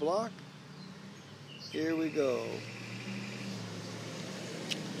kid in the block. Here we go.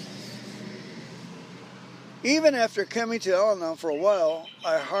 Even after coming to Al-Anon for a while,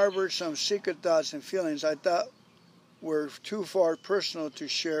 I harbored some secret thoughts and feelings. I thought were too far personal to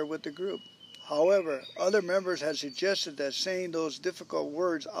share with the group. However, other members had suggested that saying those difficult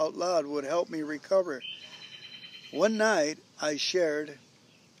words out loud would help me recover. One night, I shared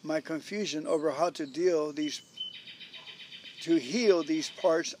my confusion over how to heal these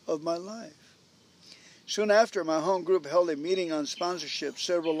parts of my life. Soon after, my home group held a meeting on sponsorship.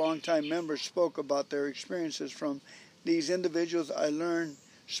 Several longtime members spoke about their experiences. From these individuals, I learned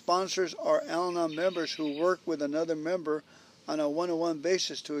sponsors are Al-Anon members who work with another member on a one-on-one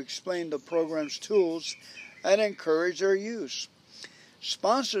basis to explain the program's tools and encourage their use.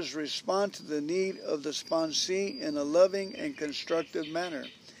 Sponsors respond to the need of the sponsee in a loving and constructive manner.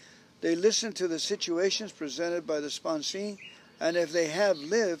 They listen to the situations presented by the sponsee, and if they have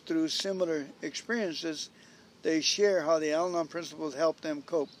lived through similar experiences, they share how the Al-Anon principles help them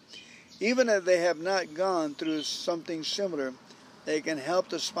cope. Even if they have not gone through something similar, they can help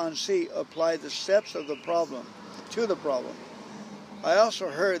the sponsee apply the steps of the problem to the problem. I also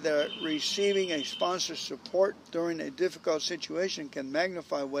heard that receiving a sponsor's support during a difficult situation can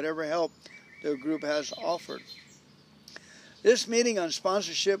magnify whatever help the group has offered. This meeting on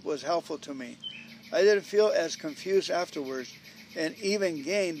sponsorship was helpful to me. I didn't feel as confused afterwards and even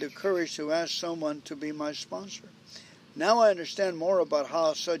gained the courage to ask someone to be my sponsor. Now I understand more about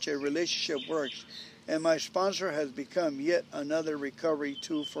how such a relationship works, and my sponsor has become yet another recovery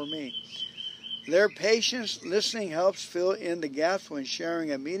tool for me. Their patience, listening helps fill in the gaps when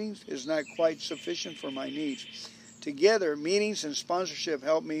sharing at meetings is not quite sufficient for my needs. Together, meetings and sponsorship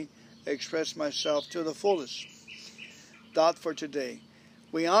help me express myself to the fullest. Thought for today.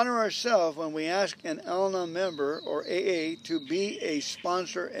 We honor ourselves when we ask an Al-Anon member or AA to be a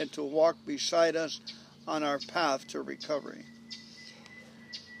sponsor and to walk beside us on our path to recovery.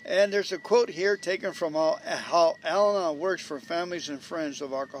 And there's a quote here taken from how Al-Anon works for families and friends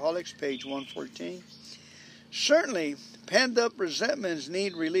of alcoholics, page 114. Certainly, pent-up resentments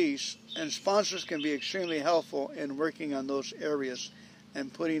need release, and sponsors can be extremely helpful in working on those areas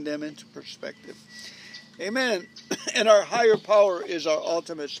and putting them into perspective. Amen. And our higher power is our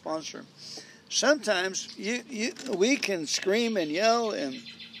ultimate sponsor. Sometimes we can scream and yell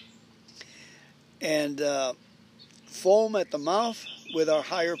and foam at the mouth with our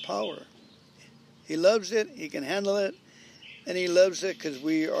higher power. He loves it, he can handle it, and he loves it because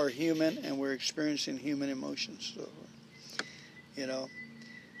we are human and we're experiencing human emotions. So,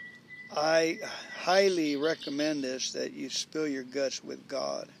 I highly recommend this, that you spill your guts with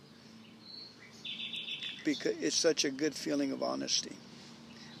God, because it's such a good feeling of honesty.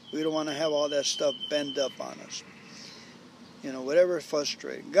 We don't want to have all that stuff bend up on us. Whatever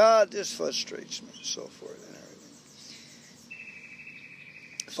frustrates. God, this frustrates me, and so forth.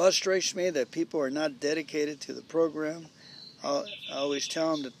 Frustrates me that people are not dedicated to the program. I always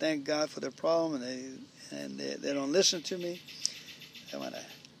tell them to thank God for their problem, and they don't listen to me. I want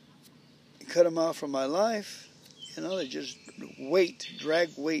to cut them off from my life. They just drag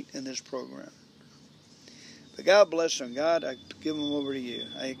weight in this program. But God bless them. God, I give them over to you.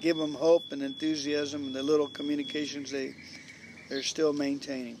 I give them hope and enthusiasm and the little communications they're still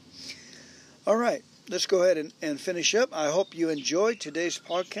maintaining. All right. Let's go ahead and finish up. I hope you enjoyed today's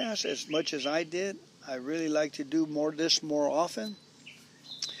podcast as much as I did. I really like to do this more often.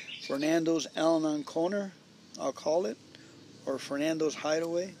 Fernando's Al-Anon Corner, I'll call it, or Fernando's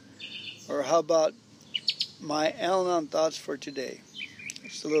Hideaway. Or how about my Al-Anon thoughts for today?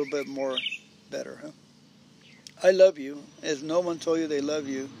 It's a little bit more better, huh? I love you. As no one told you they love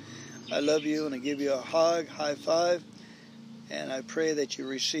you, I love you, and I give you a hug, high five, and I pray that you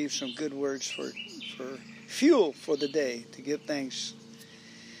receive some good words for fuel for the day to give thanks.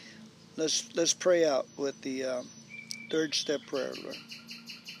 Let's pray out with the third step prayer, Lord.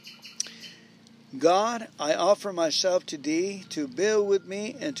 God, I offer myself to Thee to build with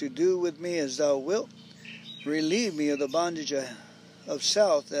me and to do with me as Thou wilt. Relieve me of the bondage of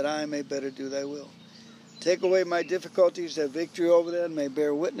self, that I may better do Thy will. Take away my difficulties, that victory over them may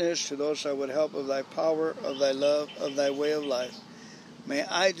bear witness to those I would help of Thy power, of Thy love, of Thy way of life. May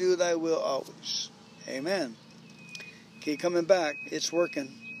I do Thy will always. Amen. Keep coming back. It's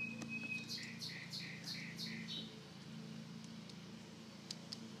working.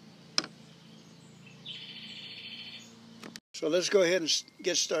 So let's go ahead and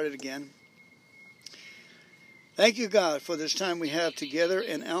get started again. Thank you, God, for this time we have together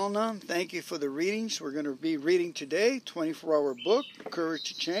in Al-Anon. Thank you for the readings. We're going to be reading today, 24-hour book, Courage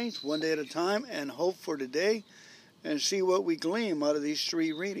to Change, one day at a time, and hope for today, and see what we glean out of these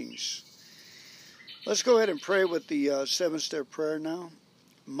 3 readings. Let's go ahead and pray with the 7-step prayer now.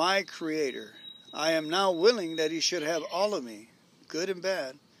 My Creator, I am now willing that You should have all of me, good and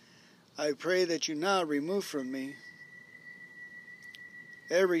bad. I pray that You now remove from me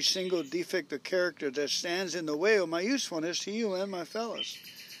every single defect of character that stands in the way of my usefulness to you and my fellows.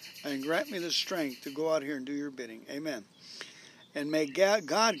 And grant me the strength to go out here and do your bidding. Amen. And may God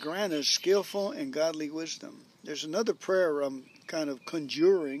grant us skillful and godly wisdom. There's another prayer I'm kind of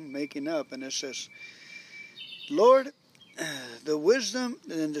conjuring, making up, and it says, Lord, the wisdom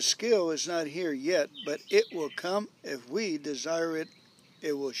and the skill is not here yet, but it will come. If we desire it,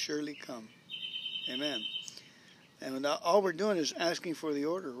 it will surely come. Amen. And all we're doing is asking for the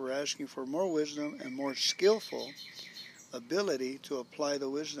order. We're asking for more wisdom and more skillful ability to apply the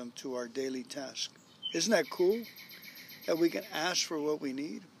wisdom to our daily task. Isn't that cool? That we can ask for what we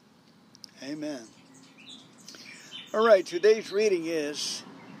need? Amen. All right, today's reading is...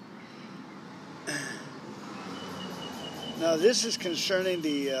 Now, this is concerning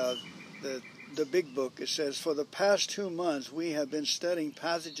the big book. It says, for the past 2 months, we have been studying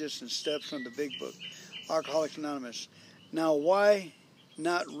passages and steps from the big book, Alcoholics Anonymous. Now, why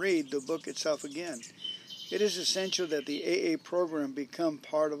not read the book itself again? It is essential that the AA program become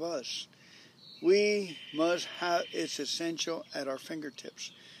part of us. We must have its essential at our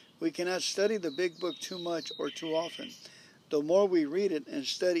fingertips. We cannot study the big book too much or too often. The more we read it and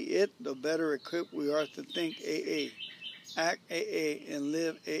study it, the better equipped we are to think AA, act AA, and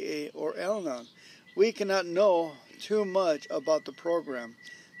live AA or Al-Anon. We cannot know too much about the program.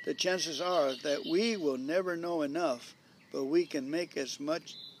 The chances are that we will never know enough, but we can make as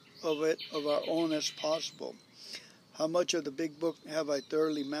much of it of our own as possible. How much of the big book have I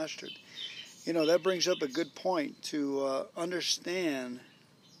thoroughly mastered? You know, that brings up a good point to understand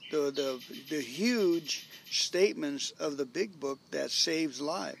the huge statements of the big book that saves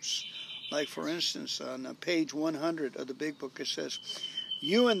lives. Like, for instance, on page 100 of the big book, it says,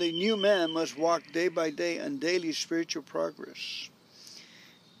 you and the new man must walk day by day in daily spiritual progress.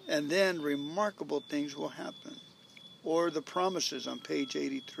 And then remarkable things will happen. Or the promises on page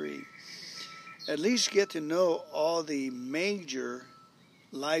 83. At least get to know all the major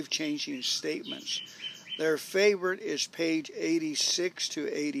life-changing statements. Their favorite is page 86 to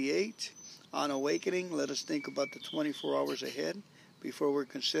 88. On awakening, let us think about the 24 hours ahead. Before we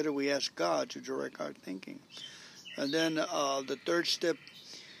consider, we ask God to direct our thinking. And then the third step,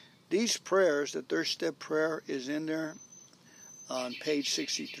 these prayers, the third step prayer is in there on page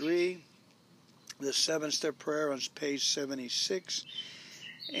 63. The 7-step prayer on page 76.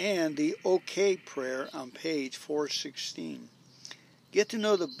 And the OK prayer on page 416. Get to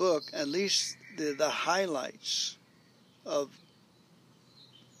know the book, at least the highlights of,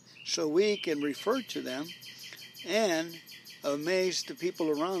 so we can refer to them and amaze the people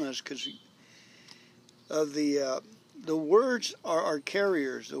around us, because of the words are our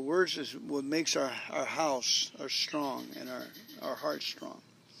carriers. The words is what makes our house strong and our heart strong.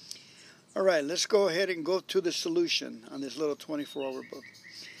 All right, let's go ahead and go to the solution on this little 24-hour book.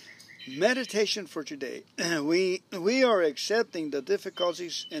 Meditation for today. We are accepting the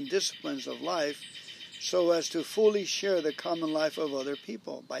difficulties and disciplines of life so as to fully share the common life of other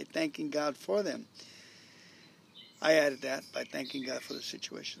people by thanking God for them. I added that, by thanking God for the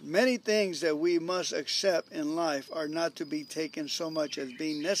situation. Many things that we must accept in life are not to be taken so much as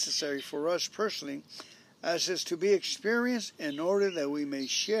being necessary for us personally, as is to be experienced in order that we may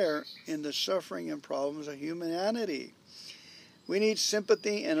share in the suffering and problems of humanity. We need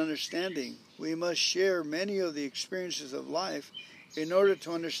sympathy and understanding. We must share many of the experiences of life in order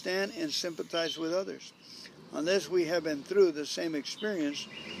to understand and sympathize with others. Unless we have been through the same experience,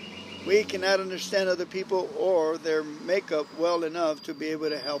 we cannot understand other people or their makeup well enough to be able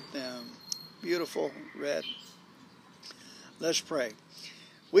to help them. Beautiful red. Let's pray.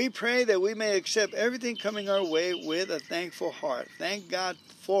 We pray that we may accept everything coming our way with a thankful heart. Thank God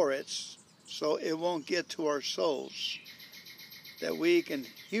for it, so it won't get to our souls, that we can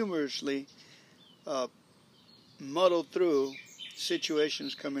humorously muddle through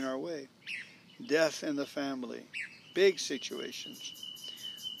situations coming our way. Death in the family, big situations,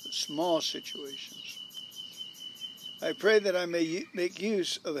 small situations. I pray that I may make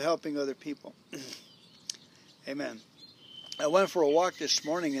use of helping other people. Amen. I went for a walk this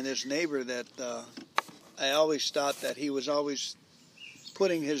morning, and this neighbor that I always thought that he was always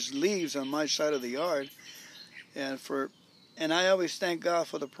putting his leaves on my side of the yard, and I always thank God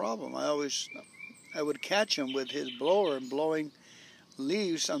for the problem. I would catch him with his blower and blowing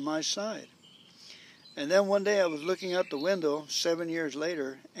leaves on my side. And then one day I was looking out the window 7 years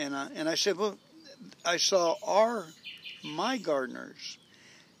later, and I said, well, I saw my gardeners,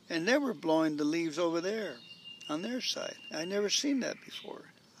 and they were blowing the leaves over there on their side. I never seen that before.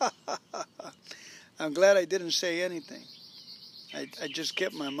 I'm glad I didn't say anything. I just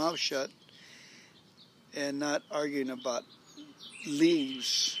kept my mouth shut and not arguing about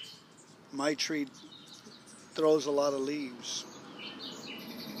leaves. My tree throws a lot of leaves.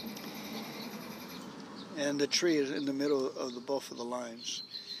 And the tree is in the middle of both of the lines.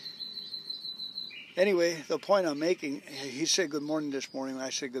 Anyway, the point I'm making, he said good morning this morning. I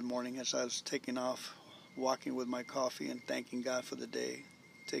said good morning as I was taking off, walking with my coffee and thanking God for the day,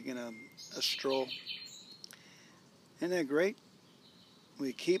 taking a stroll. Isn't that great?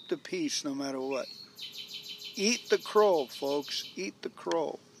 We keep the peace no matter what. Eat the crow, folks. Eat the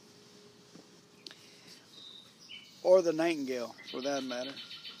crow. Or the nightingale, for that matter.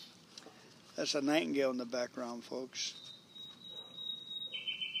 That's a nightingale in the background, folks.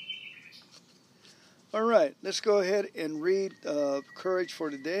 All right, let's go ahead and read Courage for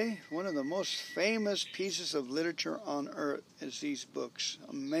Today. One of the most famous pieces of literature on earth is these books.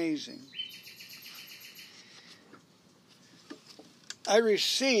 Amazing. I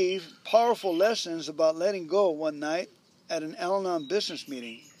received powerful lessons about letting go one night at an Al-Anon business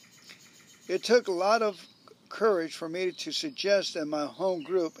meeting. It took a lot of courage for me to suggest that my home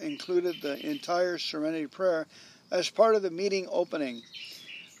group included the entire Serenity Prayer as part of the meeting opening.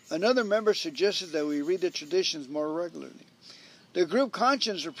 Another member suggested that we read the traditions more regularly. The group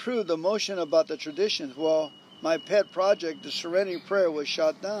conscience approved the motion about the traditions, while my pet project, the Serenity Prayer, was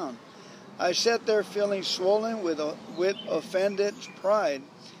shot down. I sat there feeling swollen with offended pride,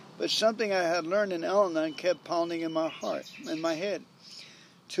 but something I had learned in Al-Anon kept pounding in my heart, in my head.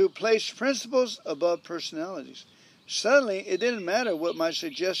 To place principles above personalities. Suddenly, it didn't matter what my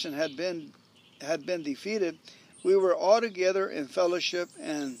suggestion had been defeated. We were all together in fellowship,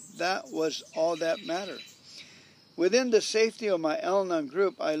 and that was all that mattered. Within the safety of my Al-Anon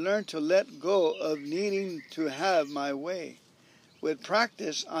group, I learned to let go of needing to have my way. With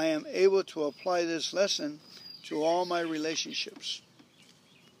practice, I am able to apply this lesson to all my relationships.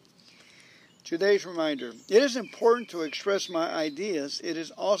 Today's reminder. It is important to express my ideas. It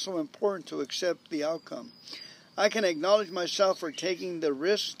is also important to accept the outcome. I can acknowledge myself for taking the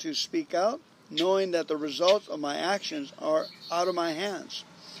risk to speak out, knowing that the results of my actions are out of my hands.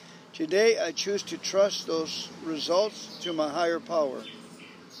 Today, I choose to trust those results to my higher power.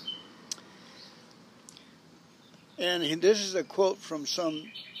 And this is a quote from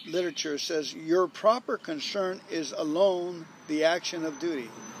some literature. It says, "Your proper concern is alone the action of duty,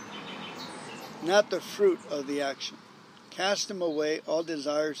 not the fruit of the action. Cast them away, all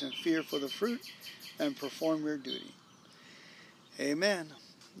desires and fear for the fruit, and perform your duty." Amen.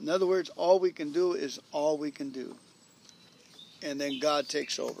 In other words, all we can do is all we can do. And then God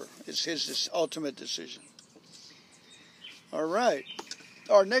takes over. It's His ultimate decision. All right.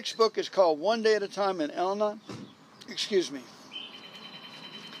 Our next book is called One Day at a Time in Al-Anon. Excuse me.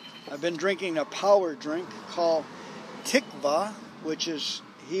 I've been drinking a power drink called Tikva, which is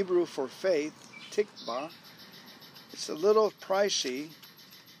Hebrew for faith. Tikva. It's a little pricey,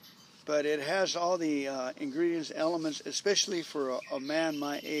 but it has all the ingredients, elements, especially for a man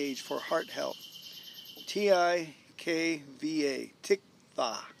my age, for heart health. Tikva.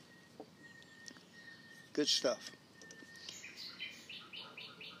 Tikva. Good stuff.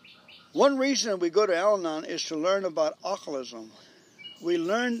 One reason we go to Al-Anon is to learn about alcoholism. We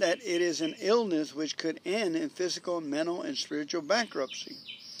learn that it is an illness which could end in physical, mental, and spiritual bankruptcy.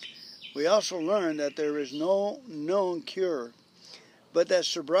 We also learn that there is no known cure, but that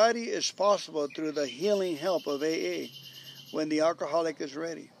sobriety is possible through the healing help of AA when the alcoholic is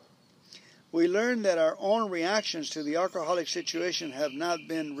ready. We learn that our own reactions to the alcoholic situation have not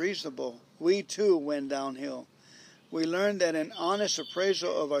been reasonable. We too went downhill. We learn that an honest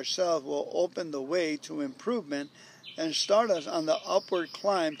appraisal of ourselves will open the way to improvement and start us on the upward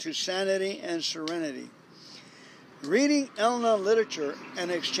climb to sanity and serenity. Reading Al-Anon literature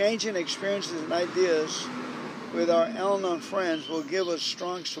and exchanging experiences and ideas with our Al-Anon friends will give us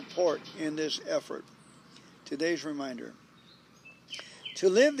strong support in this effort. Today's reminder. To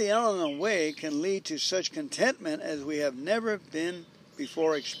live the Al-Anon way can lead to such contentment as we have never been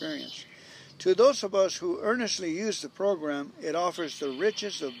before experienced. To those of us who earnestly use the program, it offers the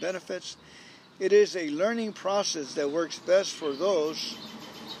richest of benefits. It is a learning process that works best for those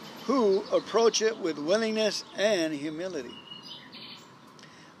who approach it with willingness and humility.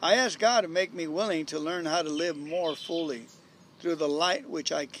 I ask God to make me willing to learn how to live more fully through the light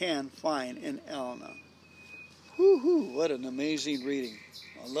which I can find in Al-Anon. Woo-hoo, what an amazing reading.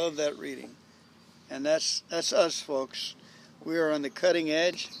 I love that reading. And that's us, folks. We are on the cutting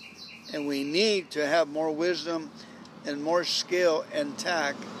edge, and we need to have more wisdom and more skill and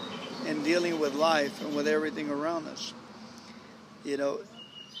tact in dealing with life and with everything around us. You know,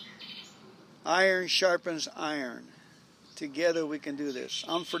 iron sharpens iron. Together we can do this.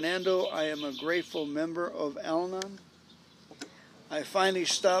 I'm Fernando. I am a grateful member of Al-Anon. I finally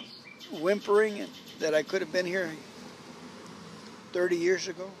stopped whimpering that I could have been here 30 years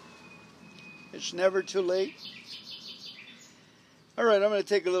ago. It's never too late. All right, I'm going to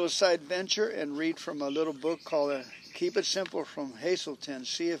take a little side venture and read from a little book called Keep It Simple from Hazelden.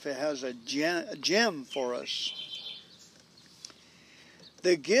 See if it has a gem for us.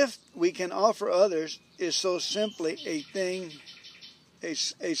 The gift we can offer others is so simply a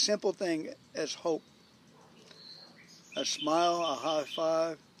simple thing as hope. A smile, a high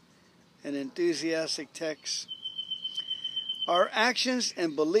five, an enthusiastic text. Our actions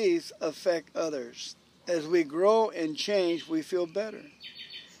and beliefs affect others. As we grow and change, we feel better.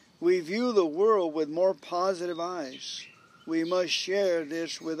 We view the world with more positive eyes. We must share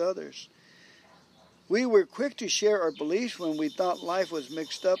this with others. We were quick to share our beliefs when we thought life was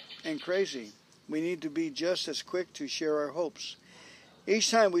mixed up and crazy. We need to be just as quick to share our hopes.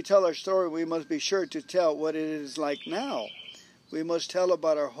 Each time we tell our story, we must be sure to tell what it is like now. We must tell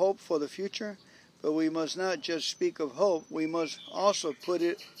about our hope for the future, but we must not just speak of hope. We must also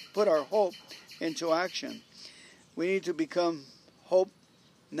put our hope into action. We need to become hope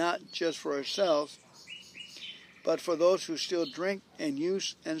not just for ourselves, but for those who still drink and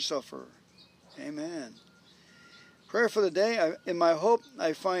use and suffer. Amen. Prayer for the day. In my hope,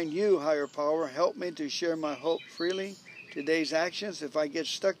 I find you, higher power. Help me to share my hope freely. Today's actions. If I get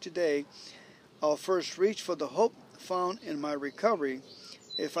stuck today, I'll first reach for the hope found in my recovery.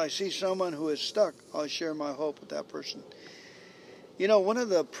 If I see someone who is stuck, I'll share my hope with that person. You know, one of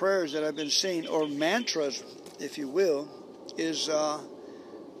the prayers that I've been saying, or mantras, if you will, is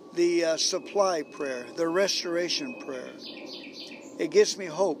the supply prayer, the restoration prayer. It gives me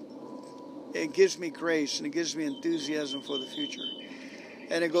hope. It gives me grace, and it gives me enthusiasm for the future.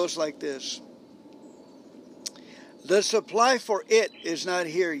 And it goes like this. The supply for it is not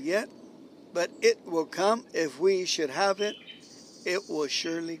here yet, but it will come. If we should have it, it will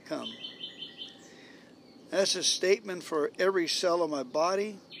surely come. That's a statement for every cell of my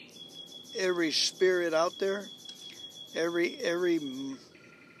body, every spirit out there, every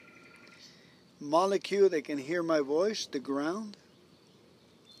molecule that can hear my voice, the ground.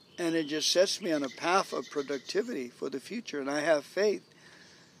 And it just sets me on a path of productivity for the future. And I have faith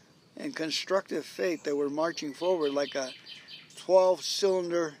and constructive faith that we're marching forward like a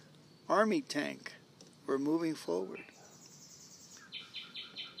 12-cylinder army tank. We're moving forward.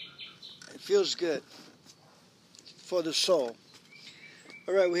 It feels good for the soul.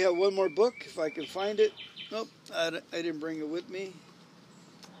 All right, we have one more book, if I can find it. Nope, I didn't bring it with me.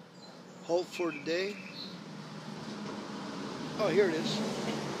 Hope for Today. Oh, here it is.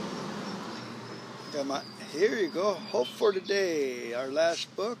 Here you go. Hope for Today. Our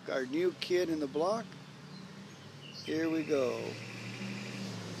last book, our new kid in the block. Here we go.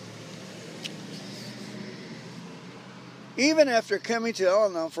 Even after coming to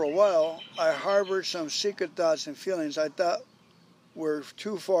Al-Anon for a while, I harbored some secret thoughts and feelings I thought were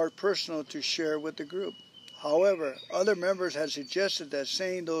too far personal to share with the group. However, other members had suggested that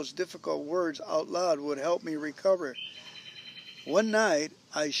saying those difficult words out loud would help me recover. One night,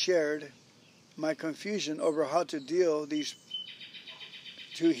 I shared my confusion over how to heal these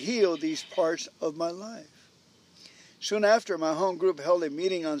parts of my life. Soon after, my home group held a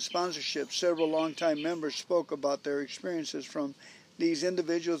meeting on sponsorship. Several longtime members spoke about their experiences from these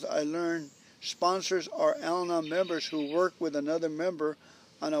individuals. I learned sponsors are Al-Anon members who work with another member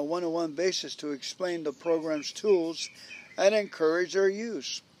on a one-on-one basis to explain the program's tools and encourage their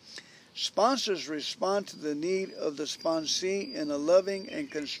use. Sponsors respond to the need of the sponsee in a loving and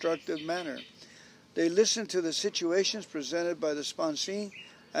constructive manner. They listen to the situations presented by the sponsee,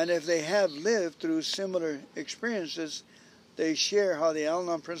 and if they have lived through similar experiences, they share how the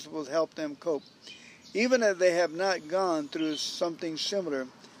Al-Anon principles help them cope. Even if they have not gone through something similar,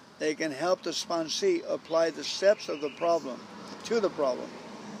 they can help the sponsee apply the steps of the problem to the problem.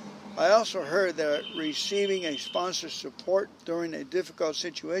 I also heard that receiving a sponsor's support during a difficult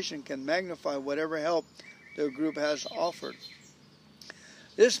situation can magnify whatever help the group has offered.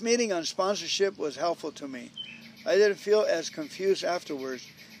 This meeting on sponsorship was helpful to me. I didn't feel as confused afterwards,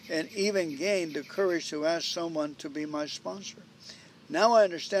 and even gained the courage to ask someone to be my sponsor. Now I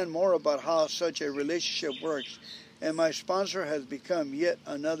understand more about how such a relationship works, and my sponsor has become yet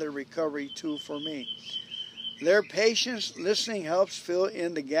another recovery tool for me. Their patience, listening helps fill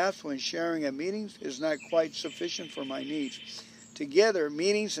in the gaps when sharing at meetings is not quite sufficient for my needs. Together,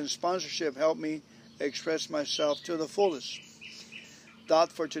 meetings and sponsorship help me express myself to the fullest.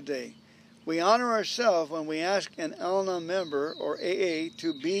 Thought for today. We honor ourselves when we ask an Al-Anon member or AA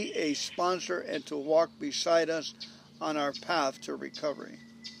to be a sponsor and to walk beside us on our path to recovery.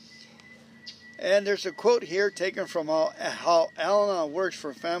 And there's a quote here taken from How Al-Anon Works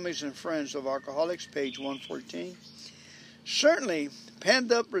for Families and Friends of Alcoholics, page 114. Certainly,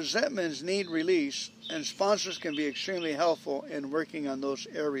 pent-up resentments need release, and sponsors can be extremely helpful in working on those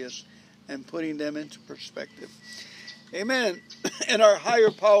areas and putting them into perspective. Amen. And our higher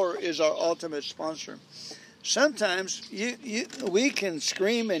power is our ultimate sponsor. Sometimes we can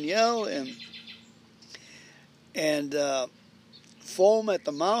scream and yell and foam at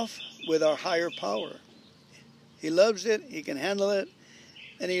the mouth with our higher power. He loves it, he can handle it,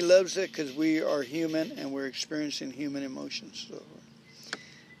 and he loves it because we are human and we're experiencing human emotions. So,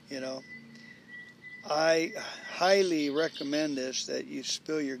 I highly recommend this, that you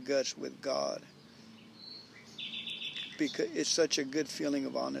spill your guts with God, because it's such a good feeling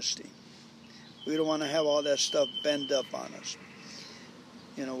of honesty. We don't want to have all that stuff bend up on us.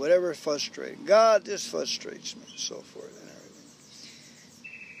 Whatever frustrates. God, this frustrates me, and so forth.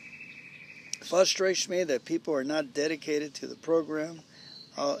 Frustrates me that people are not dedicated to the program.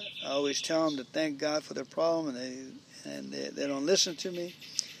 I always tell them to thank God for their problem, and they don't listen to me.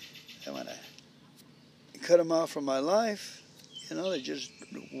 And when I cut them off from my life, they just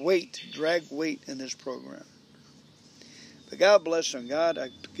drag weight in this program. But God bless them. God, I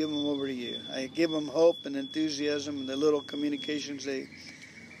give them over to you. I give them hope and enthusiasm and the little communications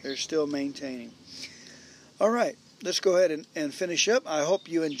they're still maintaining. All right. Let's go ahead and finish up. I hope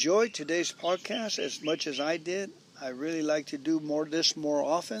you enjoyed today's podcast as much as I did. I really like to do this more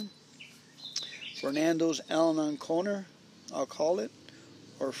often. Fernando's Al-Anon Corner, I'll call it,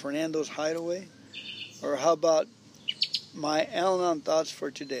 or Fernando's Hideaway, or how about my Al-Anon thoughts for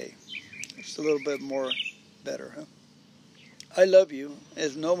today? It's a little bit more better, huh? I love you.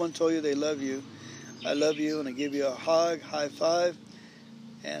 As no one told you they love you, I love you, and I give you a hug, high five,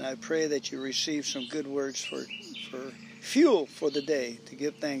 and I pray that you receive some good words for fuel for the day to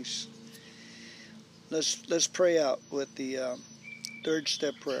give thanks. Let's pray out with the third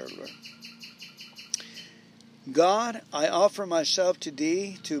step prayer, Lord. God, I offer myself to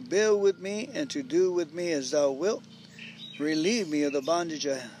Thee to build with me and to do with me as Thou wilt. Relieve me of the bondage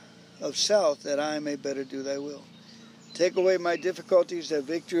of self, that I may better do Thy will. Take away my difficulties, that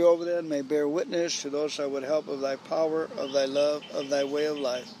victory over them may bear witness to those I would help of Thy power, of Thy love, of Thy way of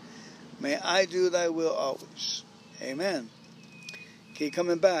life. May I do Thy will always. Amen. Keep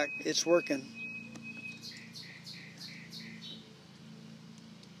coming back. It's working.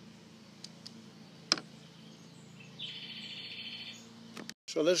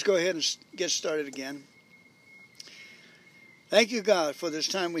 So let's go ahead and get started again. Thank you, God, for this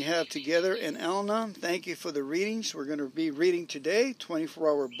time we have together in Al-Anon. Thank you for the readings. We're going to be reading today,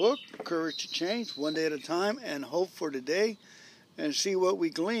 24-hour book, Courage to Change, one day at a time, and hope for today, and see what we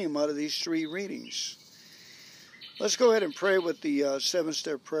glean out of these 3 readings. Let's go ahead and pray with the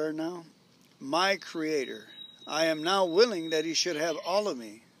 7-step prayer now. My Creator, I am now willing that He should have all of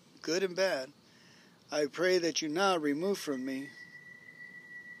me, good and bad. I pray that you now remove from me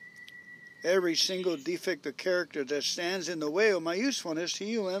every single defect of character that stands in the way of my usefulness to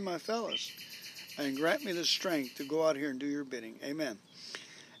you and my fellows, and grant me the strength to go out here and do your bidding. Amen.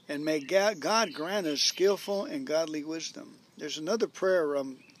 And may God grant us skillful and godly wisdom. There's another prayer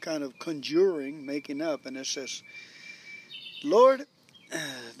I'm kind of making up, and it says, Lord,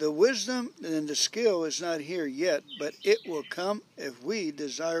 the wisdom and the skill is not here yet, but it will come. If we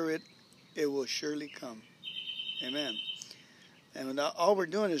desire it, it will surely come. Amen. And all we're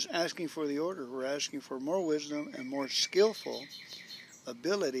doing is asking for the order. We're asking for more wisdom and more skillful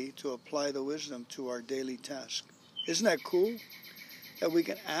ability to apply the wisdom to our daily task. Isn't that cool? That we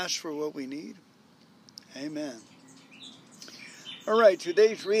can ask for what we need? Amen. All right,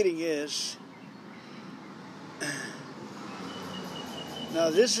 today's reading is... Now,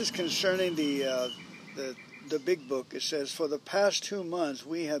 this is concerning the big book. It says, for the past 2 months,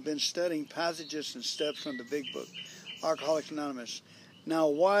 we have been studying passages and steps from the big book, Alcoholics Anonymous. Now,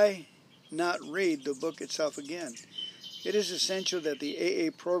 why not read the book itself again? It is essential that the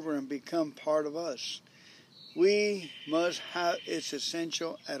AA program become part of us. We must have its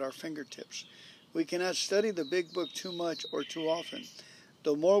essential at our fingertips. We cannot study the big book too much or too often.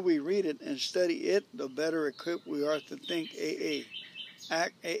 The more we read it and study it, the better equipped we are to think AA,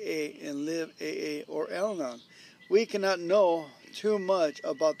 act AA, and live AA or Al-Anon. We cannot know too much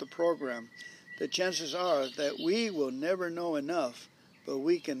about the program. The chances are that we will never know enough, but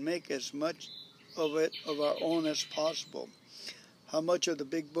we can make as much of it of our own as possible. How much of the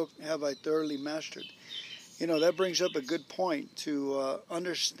big book have I thoroughly mastered? That brings up a good point to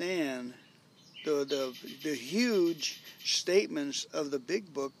understand the huge statements of the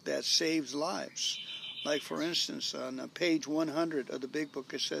big book that saves lives. Like, for instance, on page 100 of the big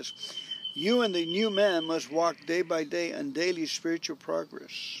book, it says, You and the new man must walk day by day in daily spiritual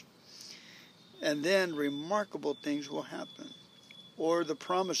progress. And then remarkable things will happen. Or the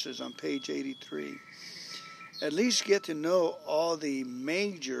promises on page 83. At least get to know all the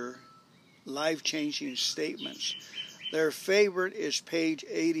major life-changing statements. Their favorite is page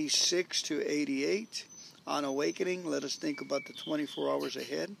 86 to 88. On awakening, let us think about the 24 hours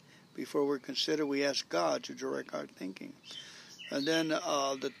ahead. Before we ask God to direct our thinking. And then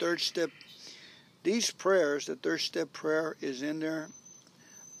the third step, these prayers, the third step prayer is in there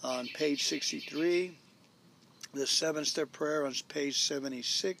on page 63. The 7-step prayer on page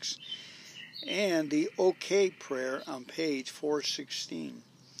 76. And the OK prayer on page 416.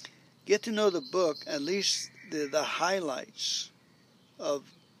 Get to know the book, at least the highlights of,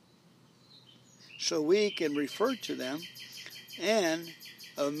 so we can refer to them and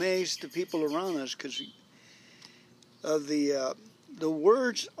amaze the people around us, because of the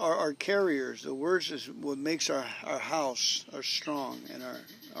words are our carriers. The words is what makes our house strong and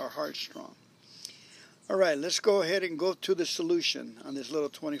our heart strong. All right, let's go ahead and go to the solution on this little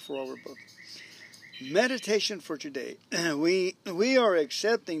 24-hour book. Meditation for today. We are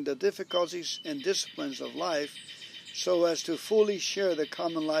accepting the difficulties and disciplines of life so as to fully share the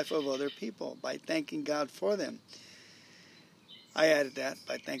common life of other people by thanking God for them. I added that,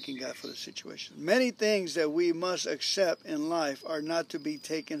 by thanking God for the situation. Many things that we must accept in life are not to be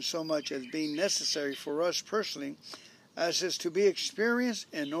taken so much as being necessary for us personally, as is to be experienced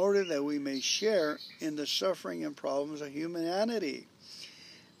in order that we may share in the suffering and problems of humanity.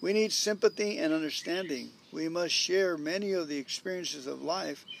 We need sympathy and understanding. We must share many of the experiences of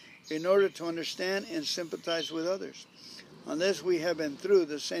life in order to understand and sympathize with others. Unless we have been through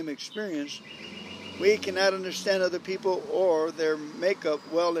the same experience, we cannot understand other people or their makeup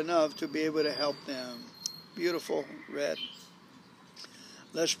well enough to be able to help them. Beautiful red.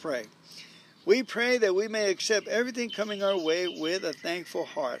 Let's pray. We pray that we may accept everything coming our way with a thankful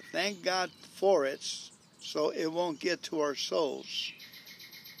heart. Thank God for it so it won't get to our souls,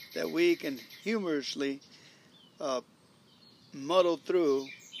 that we can humorously muddle through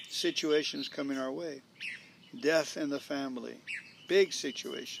situations coming our way. Death in the family, big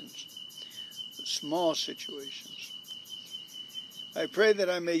situations, small situations. I pray that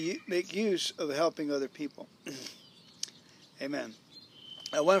I may make use of helping other people. Amen.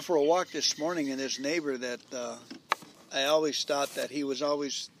 I went for a walk this morning, and this neighbor that I always thought that he was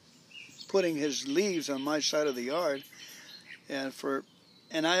always putting his leaves on my side of the yard,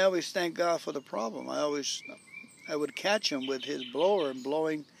 and I always thank God for the problem. I would catch him with his blower and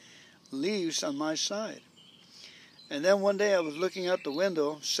blowing leaves on my side. And then one day I was looking out the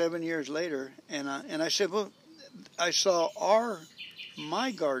window 7 years later, and I said, well, I saw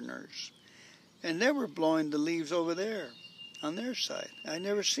my gardeners, and they were blowing the leaves over there on their side. I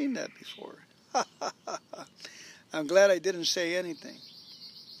never seen that before. I'm glad I didn't say anything.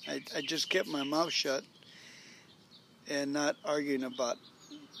 I just kept my mouth shut and not arguing about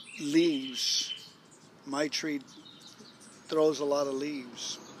leaves. My tree throws a lot of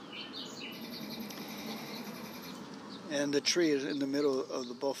leaves. And the tree is in the middle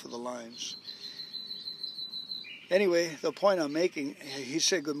of both of the lines. Anyway, the point I'm making, he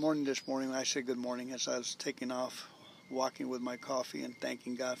said good morning this morning. I said good morning as I was taking off, walking with my coffee and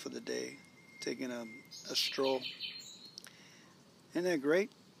thanking God for the day, taking a stroll. Isn't that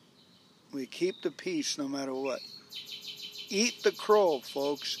great? We keep the peace no matter what. Eat the crow,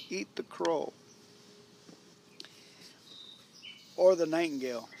 folks. Eat the crow. Or the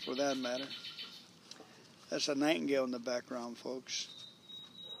nightingale, for that matter. That's a nightingale in the background, folks.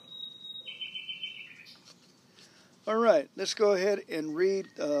 All right, let's go ahead and read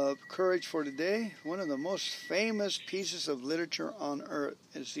Courage for Today. One of the most famous pieces of literature on earth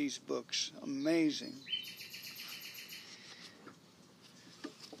is these books. Amazing.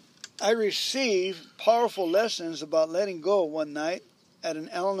 I received powerful lessons about letting go one night at an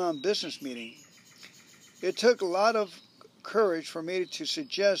Al-Anon business meeting. It took a lot of courage for me to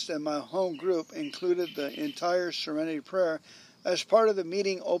suggest that my home group included the entire Serenity Prayer as part of the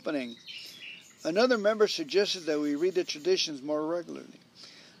meeting opening. Another member suggested that we read the traditions more regularly.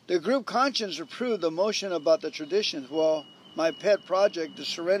 The group conscience approved the motion about the traditions, while my pet project, the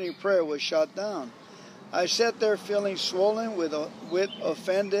Serenity Prayer, was shot down. I sat there feeling swollen with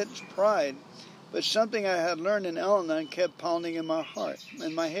offended pride, but something I had learned in Al-Anon kept pounding in my heart,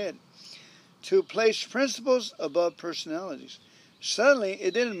 in my head, to place principles above personalities. Suddenly,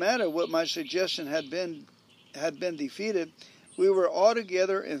 it didn't matter what my suggestion had been defeated. We were all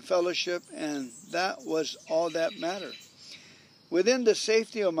together in fellowship, and that was all that mattered. Within the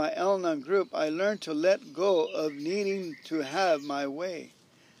safety of my Al-Anon group, I learned to let go of needing to have my way.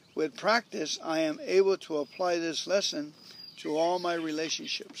 With practice, I am able to apply this lesson to all my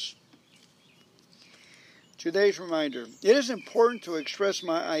relationships. Today's reminder. It is important to express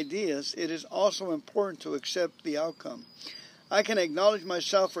my ideas. It is also important to accept the outcome. I can acknowledge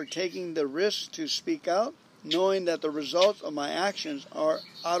myself for taking the risk to speak out, knowing that the results of my actions are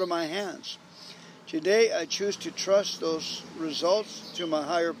out of my hands. Today, I choose to trust those results to my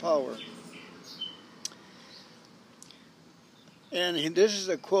higher power. And this is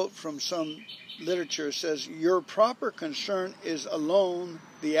a quote from some literature. It says, "Your proper concern is alone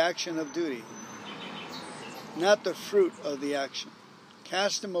the action of duty, not the fruit of the action.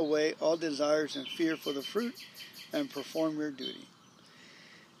 Cast them away, all desires and fear for the fruit, and perform your duty."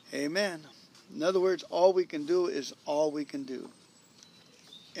 Amen. In other words, all we can do is all we can do.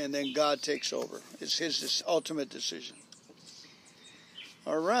 And then God takes over. It's His ultimate decision.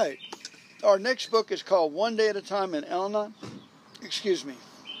 All right. Our next book is called One Day at a Time in Al-Anon. Excuse me.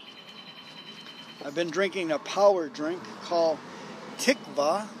 I've been drinking a power drink called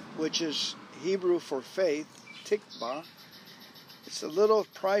Tikva, which is Hebrew for faith. Tikva. It's a little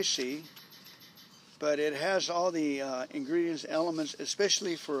pricey, but it has all the ingredients, elements,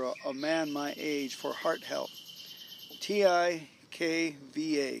 especially for a man my age, for heart health. Tikva.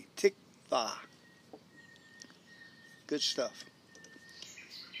 Tikva. Good stuff.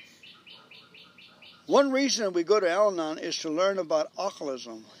 One reason we go to Al-Anon is to learn about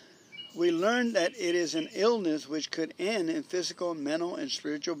alcoholism. We learn that it is an illness which could end in physical, mental, and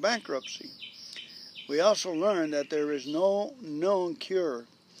spiritual bankruptcy. We also learn that there is no known cure,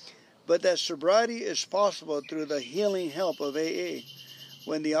 but that sobriety is possible through the healing help of AA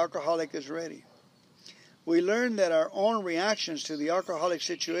when the alcoholic is ready. We learn that our own reactions to the alcoholic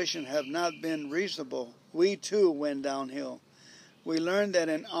situation have not been reasonable. We too went downhill. We learn that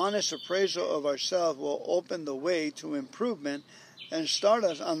an honest appraisal of ourselves will open the way to improvement and start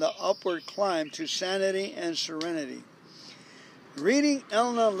us on the upward climb to sanity and serenity. Reading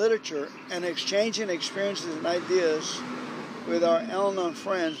Al-Anon literature and exchanging experiences and ideas with our Al-Anon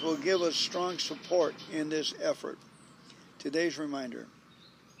friends will give us strong support in this effort. Today's reminder.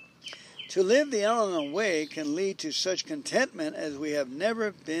 To live the Al-Anon way can lead to such contentment as we have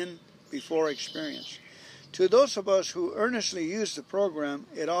never been before experienced. To those of us who earnestly use the program,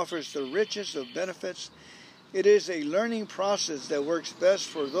 it offers the richest of benefits. It is a learning process that works best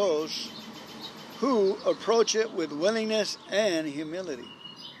for those who approach it with willingness and humility.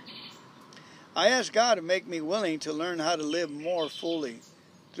 I ask God to make me willing to learn how to live more fully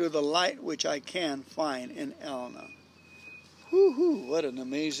through the light which I can find in Al-Anon. Woo-hoo, what an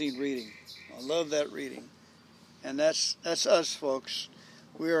amazing reading. I love that reading. And that's us, folks.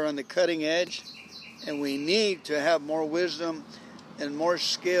 We are on the cutting edge. And we need to have more wisdom and more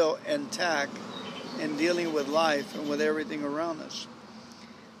skill and tact in dealing with life and with everything around us.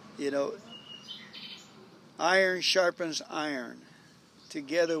 You know, iron sharpens iron.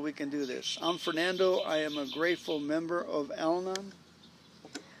 Together we can do this. I'm Fernando. I am a grateful member of Al-Anon.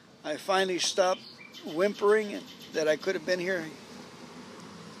 I finally stopped whimpering that I could have been here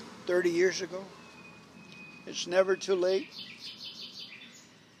 30 years ago. It's never too late.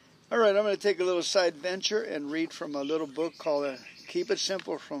 All right, I'm going to take a little side venture and read from a little book called Keep It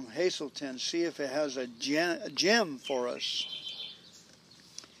Simple from Hazelton. See if it has a gem for us.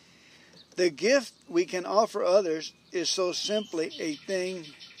 The gift we can offer others is so simply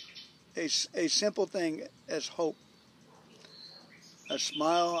a simple thing as hope. A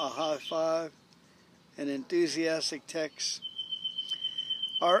smile, a high five, an enthusiastic text.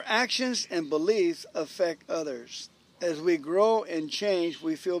 Our actions and beliefs affect others. As we grow and change,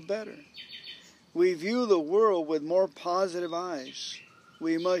 we feel better. We view the world with more positive eyes.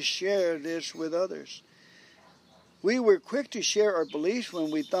 We must share this with others. We were quick to share our beliefs when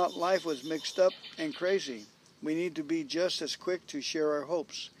we thought life was mixed up and crazy. We need to be just as quick to share our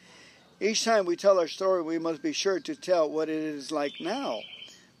hopes. Each time we tell our story, we must be sure to tell what it is like now.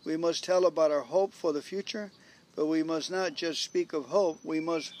 We must tell about our hope for the future, but we must not just speak of hope. We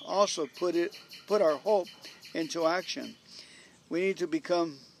must also put our hope into action. We need to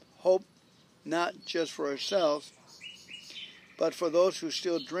become hope not just for ourselves, but for those who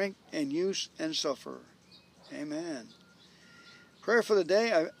still drink and use and suffer. Amen. Prayer for the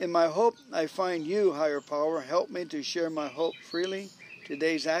day. In my hope, I find you, higher power. Help me to share my hope freely.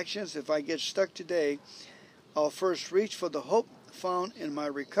 Today's actions. If I get stuck today, I'll first reach for the hope found in my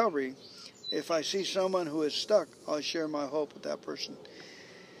recovery. If I see someone who is stuck, I'll share my hope with that person.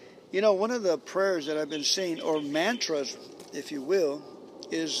 You know, one of the prayers that I've been seeing, or mantras, if you will,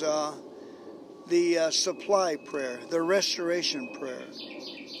 is the supply prayer, the restoration prayer.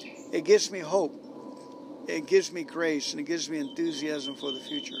 It gives me hope. it gives me grace and it gives me enthusiasm for the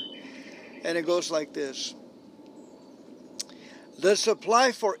future. And it goes like this. The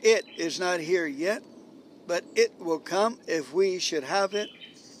supply for it is not here yet, but it will come. If we should have it,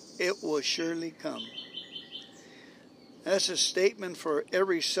 it will surely come. That's a statement for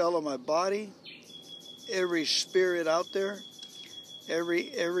every cell of my body, every spirit out there,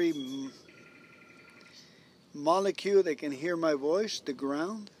 every molecule that can hear my voice, the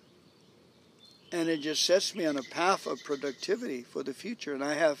ground. And it just sets me on a path of productivity for the future. And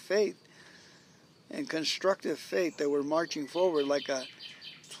I have faith and constructive faith that we're marching forward like a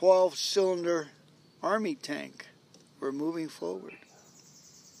 12-cylinder army tank. We're moving forward.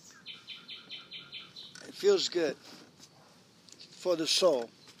 It feels good for the soul.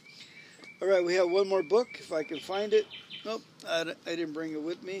 All right, we have one more book, if I can find it. Nope, I didn't bring it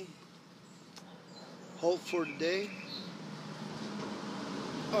with me. Hope for Today.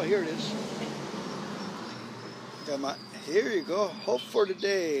 Oh, here it is. Here you go. Hope for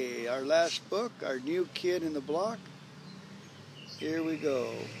Today. Our last book, our new kid in the block. Here we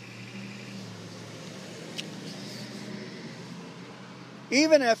go.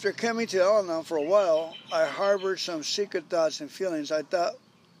 Even after coming to Al-Anon for a while, I harbored some secret thoughts and feelings I thought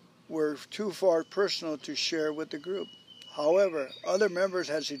were too far personal to share with the group. However, other members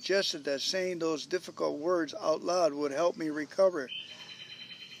had suggested that saying those difficult words out loud would help me recover.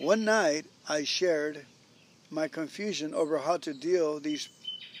 One night, I shared my confusion over how to heal these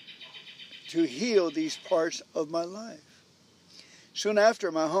parts of my life. Soon after,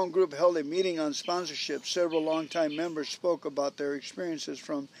 my home group held a meeting on sponsorship. Several longtime members spoke about their experiences.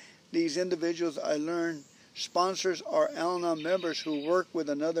 From these individuals, I learned sponsors are Al-Anon members who work with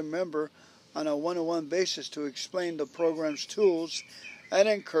another member on a one-on-one basis to explain the program's tools and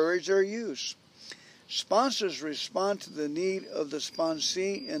encourage their use. Sponsors respond to the need of the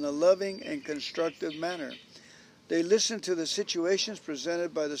sponsee in a loving and constructive manner. They listen to the situations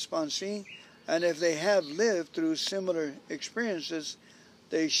presented by the sponsee, and if they have lived through similar experiences,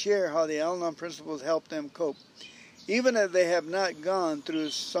 they share how the Al-Anon principles help them cope. Even if they have not gone through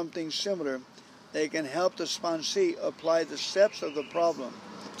something similar, they can help the sponsee apply the steps of the problem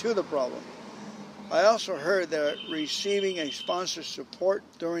to the problem. I also heard that receiving a sponsor's support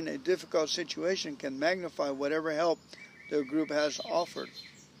during a difficult situation can magnify whatever help the group has offered.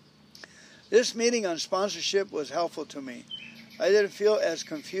 This meeting on sponsorship was helpful to me. I didn't feel as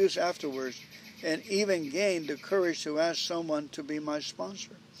confused afterwards and even gained the courage to ask someone to be my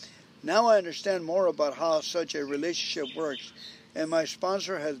sponsor. Now I understand more about how such a relationship works, and my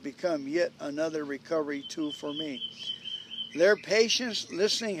sponsor has become yet another recovery tool for me. Their patience,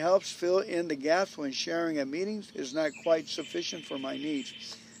 listening helps fill in the gaps when sharing at meetings is not quite sufficient for my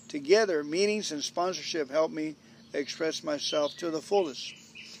needs. Together, meetings and sponsorship help me express myself to the fullest.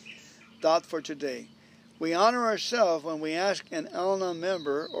 Thought for today. We honor ourselves when we ask an Al-Anon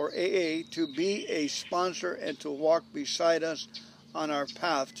member or AA to be a sponsor and to walk beside us on our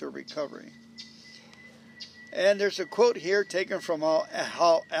path to recovery. And there's a quote here taken from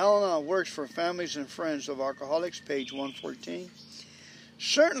how Al-Anon works for families and friends of alcoholics, page 114.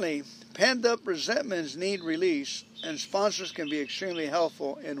 Certainly, pent-up resentments need release, and sponsors can be extremely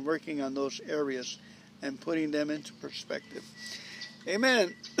helpful in working on those areas and putting them into perspective.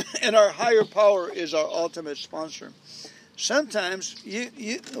 Amen. And our higher power is our ultimate sponsor. Sometimes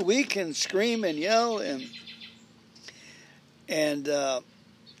we can scream and yell and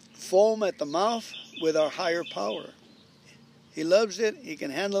foam at the mouth with our higher power. He loves it, he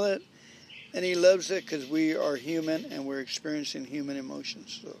can handle it, and he loves it because we are human and we're experiencing human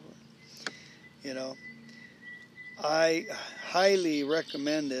emotions. So, I highly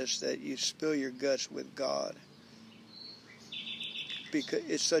recommend this, that you spill your guts with God, because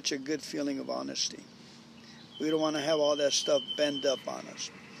it's such a good feeling of honesty. We don't want to have all that stuff bend up on us.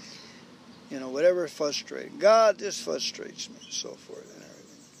 Whatever frustrates. God, this frustrates me, and so forth and everything.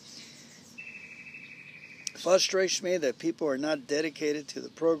 Frustrates me that people are not dedicated to the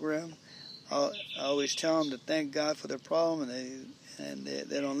program. I always tell them to thank God for their problem, and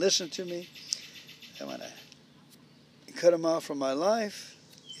they don't listen to me. I want to cut them out from my life.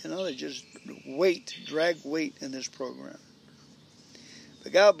 They just drag weight in this program.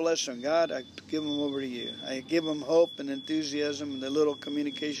 But God bless them. God, I give them over to you. I give them hope and enthusiasm and the little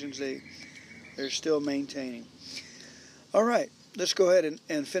communications they're still maintaining. All right, let's go ahead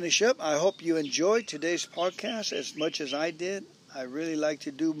and finish up. I hope you enjoyed today's podcast as much as I did. I really like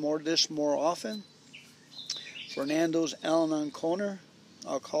to do this more often. Fernando's Al-Anon Corner,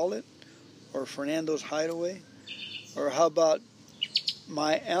 I'll call it, or Fernando's Hideaway. Or how about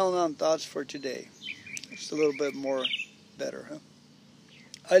my Al-Anon thoughts for today? It's a little bit more better, huh?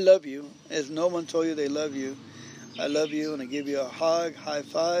 I love you. As no one told you they love you, I love you, and I give you a hug, high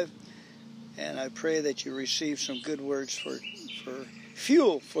five, and I pray that you receive some good words for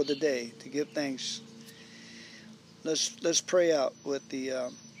fuel for the day to give thanks. Let's pray out with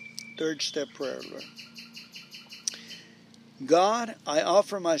the third step prayer, Lord. God, I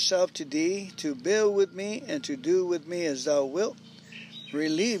offer myself to Thee to build with me and to do with me as Thou wilt.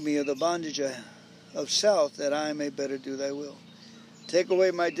 Relieve me of the bondage of self, that I may better do Thy will. Take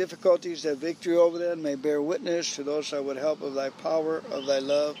away my difficulties, that victory over them may bear witness to those I would help of Thy power, of Thy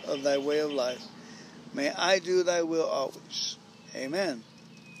love, of Thy way of life. May I do Thy will always. Amen.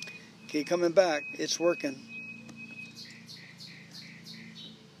 Keep coming back. It's working.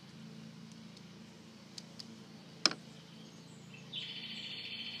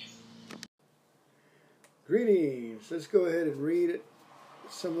 Greetings. Let's go ahead and read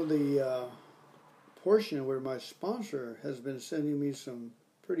some of the portion where my sponsor has been sending me some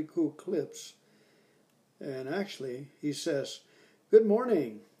pretty cool clips. And actually, he says, "Good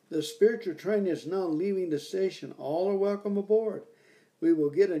morning. The spiritual train is now leaving the station. All are welcome aboard. We will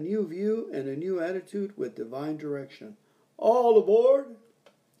get a new view and a new attitude with divine direction. All aboard."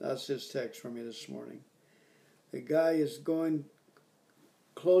 That's his text for me this morning. The guy is going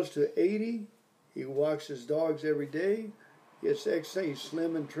close to 80. He walks his dogs every day. He gets exercise. He's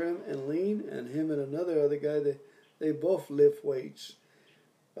slim and trim and lean. And him and another other guy, they both lift weights.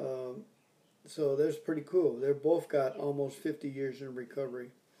 So that's pretty cool. They're both got almost 50 years in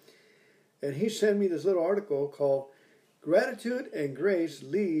recovery. And he sent me this little article called "Gratitude and Grace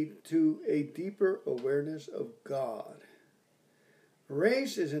Lead to a Deeper Awareness of God."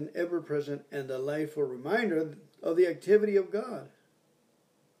 Grace is an ever-present and delightful reminder of the activity of God.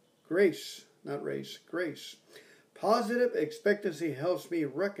 Grace, not race, grace. Positive expectancy helps me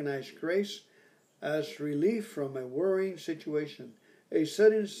recognize grace as relief from a worrying situation, a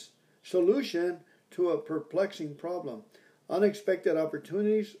sudden solution to a perplexing problem, unexpected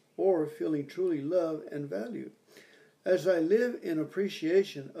opportunities, or feeling truly loved and valued. As I live in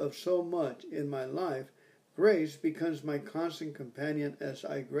appreciation of so much in my life, grace becomes my constant companion as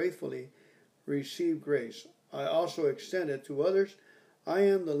I gratefully receive grace. I also extend it to others. I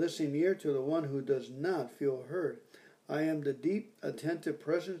am the listening ear to the one who does not feel heard. I am the deep, attentive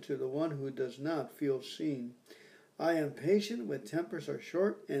presence to the one who does not feel seen. I am patient when tempers are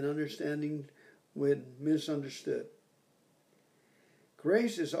short and understanding when misunderstood.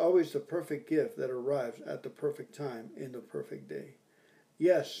 Grace is always the perfect gift that arrives at the perfect time in the perfect day.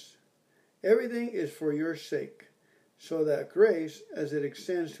 Yes, everything is for your sake, so that grace, as it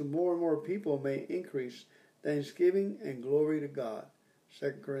extends to more and more people, may increase thanksgiving and glory to God.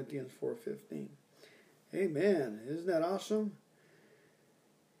 2 Corinthians 4:15. Amen. Isn't that awesome?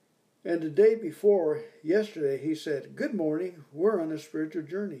 And the day before yesterday, he said, "Good morning. We're on a spiritual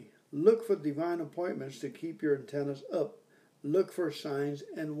journey. Look for divine appointments to keep your antennas up. Look for signs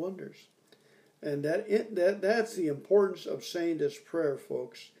and wonders." And that's the importance of saying this prayer,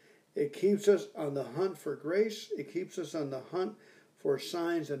 folks. It keeps us on the hunt for grace. It keeps us on the hunt for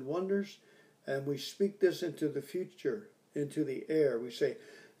signs and wonders. And we speak this into the future, into the air. We say,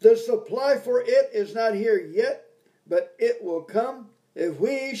 the supply for it is not here yet, but it will come. If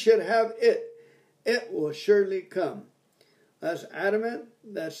we should have it, it will surely come. That's adamant.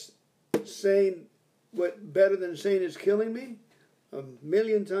 That's saying what better than saying it's killing me.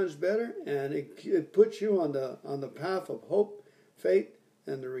 1,000,000 times better. And it puts you on the path of hope, faith,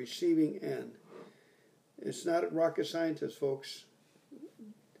 and the receiving end. It's not rocket scientists, folks.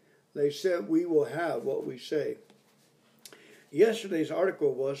 They said we will have what we say. Yesterday's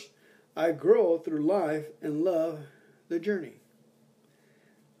article was, "I grow through life and love the journey."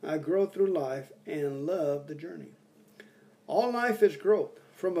 I grow through life and love the journey. All life is growth,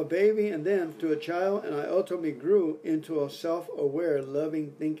 from a baby and then to a child, and I ultimately grew into a self-aware,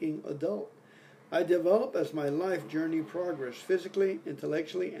 loving, thinking adult. I develop as my life journey progressed, physically,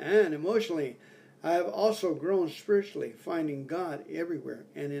 intellectually, and emotionally. I have also grown spiritually, finding God everywhere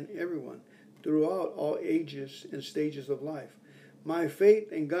and in everyone, throughout all ages and stages of life. My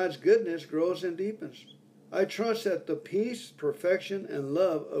faith in God's goodness grows and deepens. I trust that the peace, perfection, and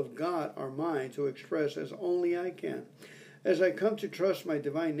love of God are mine to express as only I can. As I come to trust my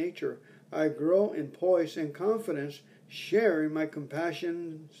divine nature, I grow in poise and confidence, sharing my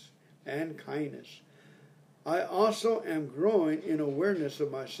compassion and kindness. I also am growing in awareness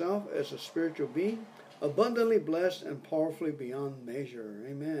of myself as a spiritual being, abundantly blessed and powerfully beyond measure.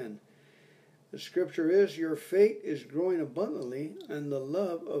 Amen. The scripture is, your faith is growing abundantly, and the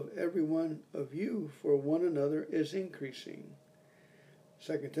love of every one of you for one another is increasing.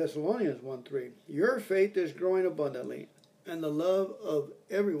 2 Thessalonians 1:3. Your faith is growing abundantly, and the love of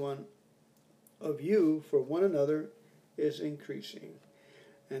everyone of you for one another is increasing.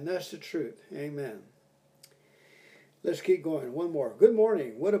 And that's the truth. Amen. Let's keep going. One more. Good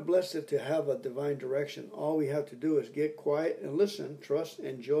morning. What a blessing to have a divine direction. All we have to do is get quiet and listen, trust,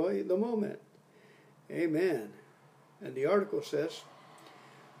 enjoy the moment. Amen. And the article says,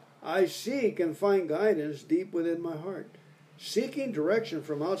 I seek and find guidance deep within my heart. Seeking direction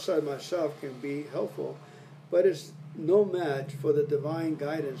from outside myself can be helpful, but it's no match for the divine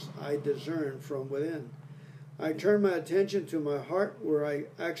guidance I discern from within. I turn my attention to my heart, where I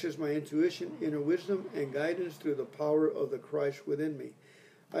access my intuition, inner wisdom, and guidance through the power of the Christ within me.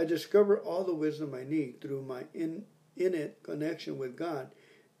 I discover all the wisdom I need through my innate connection with God.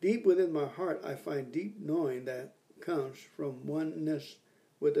 Deep within my heart, I find deep knowing that comes from oneness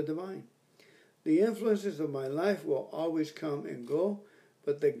with the divine. The influences of my life will always come and go,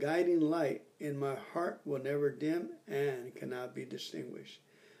 but the guiding light in my heart will never dim and cannot be distinguished.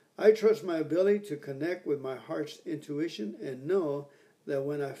 I trust my ability to connect with my heart's intuition and know that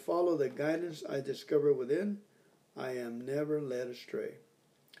when I follow the guidance I discover within, I am never led astray.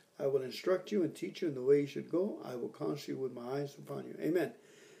 I will instruct you and teach you in the way you should go. I will counsel you with my eyes upon you. Amen.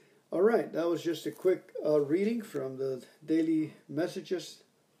 All right, that was just a quick reading from the daily messages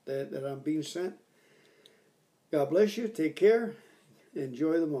that I'm being sent. God bless you. Take care.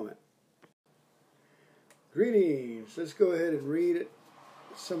 Enjoy the moment. Greetings. Let's go ahead and read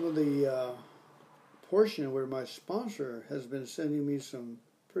some of the portion where my sponsor has been sending me some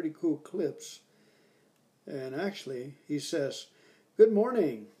pretty cool clips. And actually, he says, good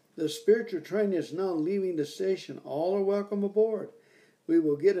morning. The spiritual train is now leaving the station. All are welcome aboard. We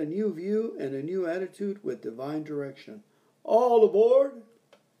will get a new view and a new attitude with divine direction. All aboard.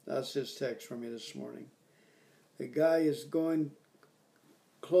 That's his text for me this morning. The guy is going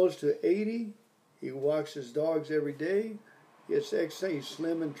close to 80. He walks his dogs every day. Gets exercise. He's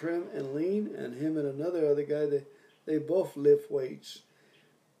slim and trim and lean. And him and another other guy, they both lift weights.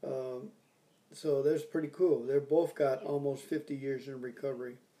 So that's pretty cool. They're both got almost 50 years in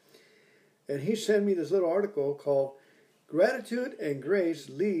recovery. And he sent me this little article called Gratitude and Grace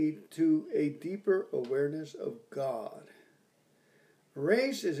Lead to a Deeper Awareness of God.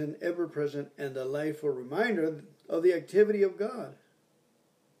 Grace is an ever-present and delightful reminder of the activity of God.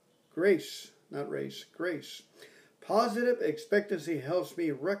 Grace, not race, grace. Positive expectancy helps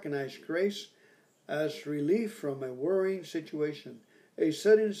me recognize grace as relief from a worrying situation, a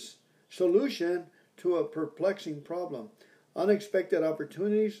sudden solution to a perplexing problem, unexpected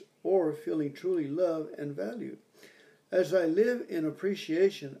opportunities, or feeling truly loved and valued. As I live in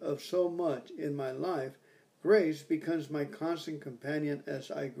appreciation of so much in my life, grace becomes my constant companion as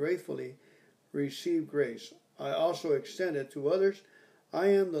I gratefully receive grace. I also extend it to others. I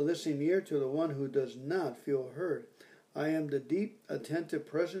am the listening ear to the one who does not feel heard. I am the deep, attentive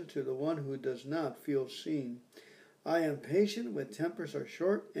presence to the one who does not feel seen. I am patient when tempers are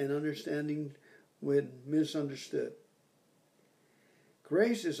short and understanding when misunderstood.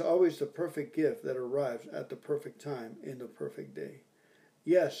 Grace is always the perfect gift that arrives at the perfect time in the perfect day.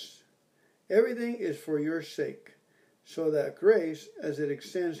 Yes, everything is for your sake, so that grace, as it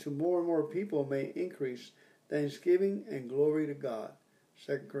extends to more and more people, may increase thanksgiving and glory to God.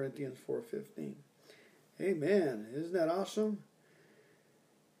 2 Corinthians 4:15. Amen. Isn't that awesome?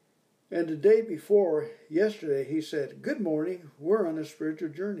 And the day before yesterday, he said, good morning. We're on a spiritual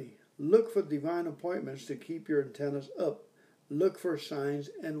journey. Look for divine appointments to keep your antennas up. Look for signs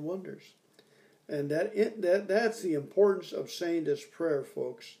and wonders. And that's the importance of saying this prayer,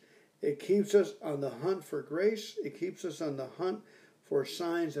 folks. It keeps us on the hunt for grace. It keeps us on the hunt for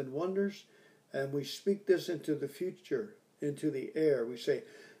signs and wonders. And we speak this into the future, into the air. We say,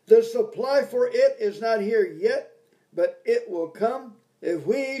 the supply for it is not here yet, but it will come. If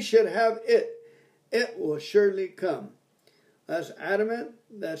we should have it, it will surely come. That's adamant.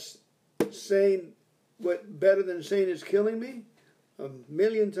 That's saying what better than saying it's killing me,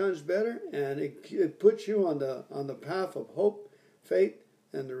 1,000,000 times better, and it puts you on the path of hope, faith,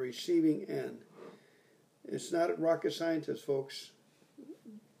 and the receiving end. It's not rocket scientists, folks.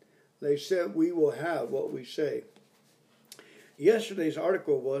 They said we will have what we say. Yesterday's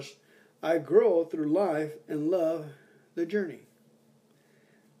article was, I grow through life and love the journey.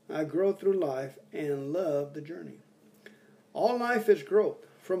 I grow through life and love the journey. All life is growth,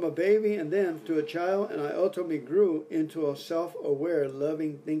 from a baby and then to a child, and I ultimately grew into a self-aware,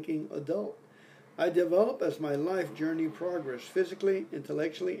 loving, thinking adult. I develop as my life journey progressed, physically,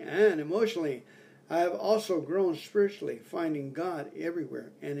 intellectually, and emotionally. I have also grown spiritually, finding God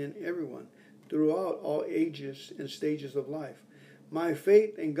everywhere and in everyone, throughout all ages and stages of life. My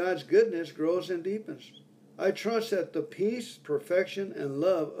faith in God's goodness grows and deepens. I trust that the peace, perfection, and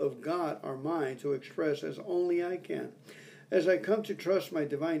love of God are mine to express as only I can. As I come to trust my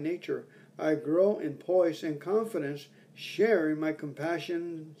divine nature, I grow in poise and confidence, sharing my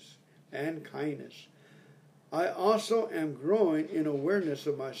compassions and kindness. I also am growing in awareness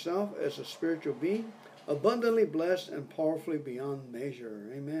of myself as a spiritual being, abundantly blessed and powerfully beyond measure.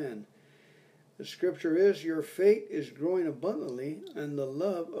 Amen. The scripture is, your faith is growing abundantly, and the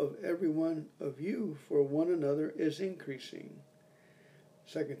love of every one of you for one another is increasing.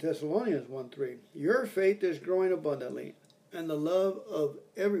 2 Thessalonians 1:3. Your faith is growing abundantly, and the love of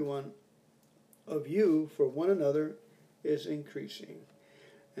every one of you for one another is increasing.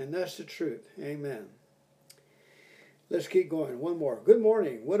 And that's the truth. Amen. Let's keep going. One more. Good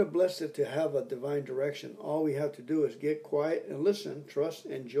morning. What a blessing to have a divine direction. All we have to do is get quiet and listen, trust,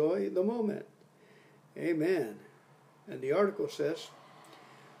 enjoy the moment. Amen. And the article says,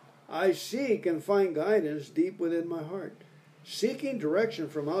 I seek and find guidance deep within my heart. Seeking direction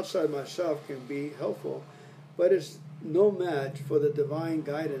from outside myself can be helpful, but it's no match for the divine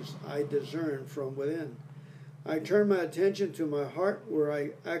guidance I discern from within. I turn my attention to my heart, where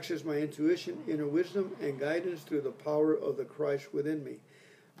I access my intuition, inner wisdom, and guidance through the power of the Christ within me.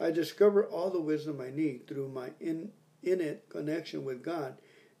 I discover all the wisdom I need through my innate connection with God.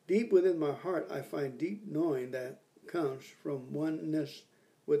 Deep within my heart, I find deep knowing that comes from oneness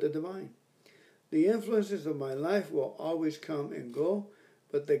with the divine. The influences of my life will always come and go,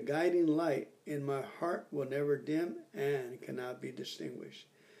 but the guiding light in my heart will never dim and cannot be distinguished.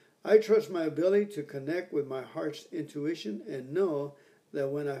 I trust my ability to connect with my heart's intuition and know that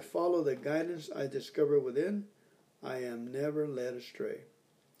when I follow the guidance I discover within, I am never led astray.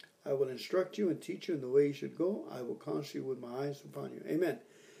 I will instruct you and teach you in the way you should go. I will counsel you with my eyes upon you. Amen.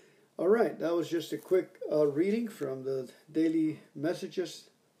 All right, that was just a quick reading from the daily messages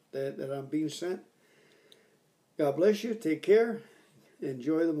that I'm being sent. God bless you. Take care.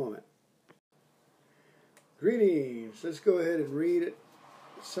 Enjoy the moment. Greetings. Let's go ahead and read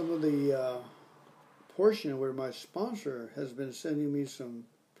some of the portion where my sponsor has been sending me some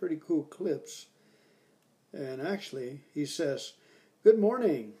pretty cool clips. And actually, he says, good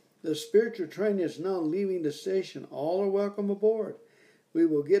morning. The spiritual train is now leaving the station. All are welcome aboard. We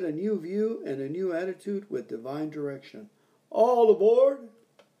will get a new view and a new attitude with divine direction. All aboard.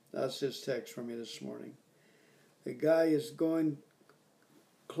 That's his text for me this morning. The guy is going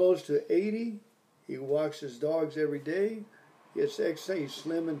close to 80. He walks his dogs every day. He gets exercise. He's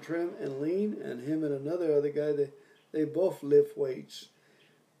slim and trim and lean. And him and another other guy, they both lift weights.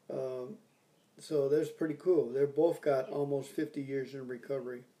 So that's pretty cool. They're both got almost 50 years in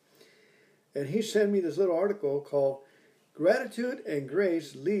recovery. And he sent me this little article called Gratitude and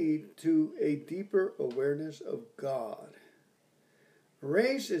Grace Lead to a Deeper Awareness of God.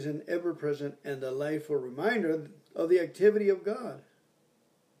 Grace is an ever-present and delightful reminder of the activity of God.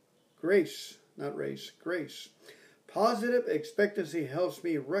 Grace, not race, grace. Positive expectancy helps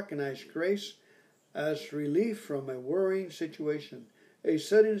me recognize grace as relief from a worrying situation, a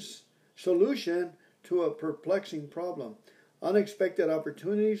sudden solution to a perplexing problem, unexpected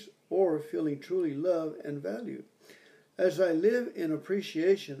opportunities, or feeling truly loved and valued. As I live in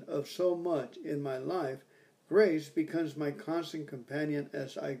appreciation of so much in my life, grace becomes my constant companion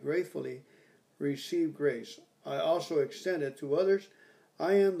as I gratefully receive grace. I also extend it to others.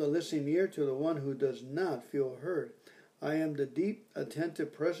 I am the listening ear to the one who does not feel heard. I am the deep,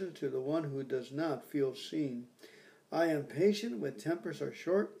 attentive presence to the one who does not feel seen. I am patient when tempers are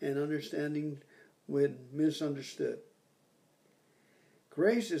short and understanding when misunderstood.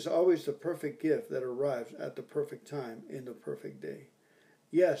 Grace is always the perfect gift that arrives at the perfect time in the perfect day.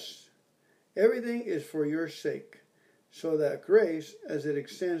 Yes, everything is for your sake, so that grace, as it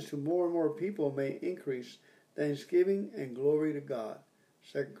extends to more and more people, may increase thanksgiving and glory to God.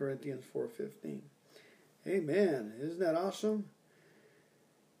 2 Corinthians 4:15. Amen. Isn't that awesome?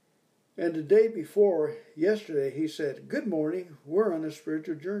 And the day before yesterday, he said, good morning, we're on a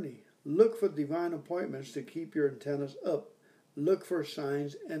spiritual journey. Look for divine appointments to keep your antennas up. Look for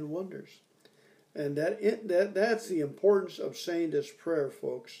signs and wonders. And that's the importance of saying this prayer,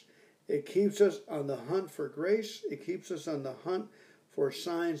 folks. It keeps us on the hunt for grace. It keeps us on the hunt for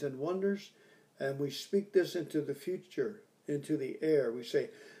signs and wonders. And we speak this into the future, into the air. We say,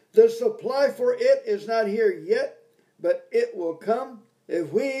 the supply for it is not here yet, but it will come.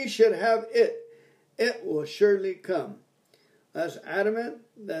 If we should have it, it will surely come. That's adamant.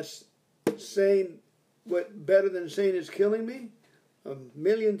 That's saying what better than saying it's killing me,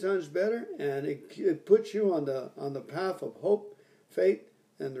 1,000,000 times better, and it puts you on the path of hope, faith,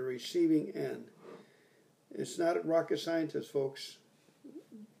 and the receiving end. It's not rocket scientist, folks.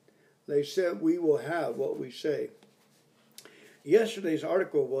 They said we will have what we say. Yesterday's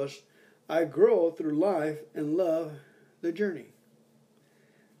article was, I grow through life and love the journey.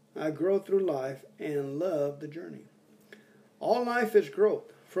 I grow through life and love the journey. All life is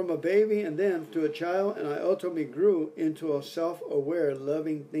growth, from a baby and then to a child, and I ultimately grew into a self-aware,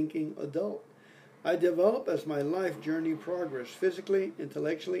 loving, thinking adult. I develop as my life journey progressed, physically,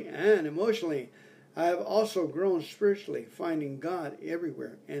 intellectually, and emotionally. I have also grown spiritually, finding God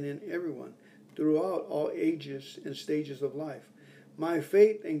everywhere and in everyone, throughout all ages and stages of life. My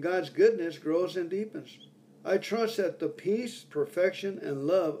faith in God's goodness grows and deepens. I trust that the peace, perfection, and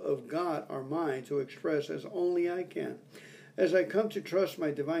love of God are mine to express as only I can. As I come to trust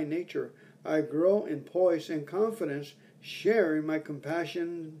my divine nature, I grow in poise and confidence, sharing my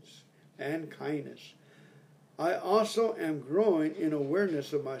compassions and kindness. I also am growing in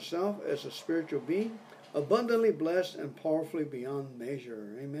awareness of myself as a spiritual being, abundantly blessed and powerfully beyond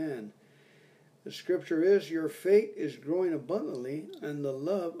measure. Amen. The scripture is, your faith is growing abundantly, and the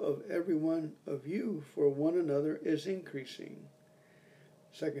love of every one of you for one another is increasing.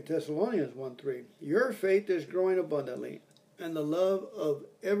 2 Thessalonians 1:3. Your faith is growing abundantly, and the love of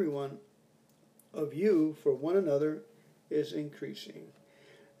every one of you for one another is increasing.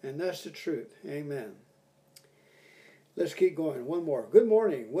 And that's the truth. Amen. Let's keep going. One more. Good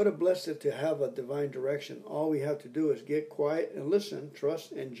morning. What a blessing to have a divine direction. All we have to do is get quiet and listen,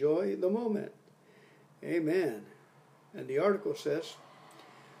 trust, enjoy the moment. Amen. And the article says,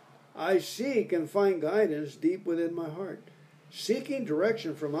 I seek and find guidance deep within my heart. Seeking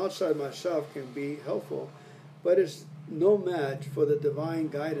direction from outside myself can be helpful, but it's no match for the divine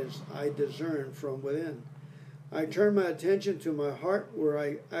guidance I discern from within. I turn my attention to my heart, where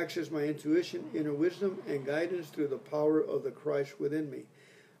I access my intuition, inner wisdom, and guidance through the power of the Christ within me.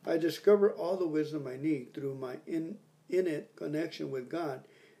 I discover all the wisdom I need through my innate connection with God.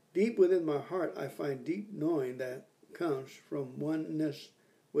 Deep within my heart, I find deep knowing that comes from oneness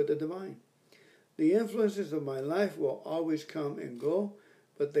with the divine. The influences of my life will always come and go,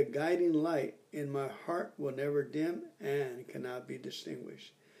 but the guiding light in my heart will never dim and cannot be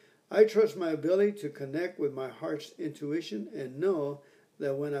distinguished. I trust my ability to connect with my heart's intuition and know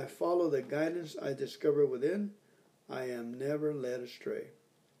that when I follow the guidance I discover within, I am never led astray.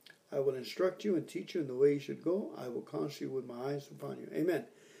 I will instruct you and teach you in the way you should go. I will counsel you with my eyes upon you. Amen.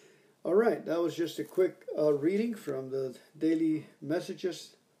 All right, that was just a quick reading from the daily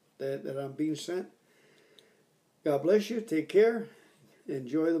messages that I'm being sent. God bless you. Take care.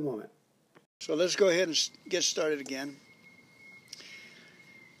 Enjoy the moment. So let's go ahead and get started again.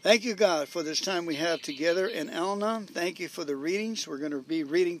 Thank you, God, for this time we have together in Al-Anon. Thank you for the readings. We're going to be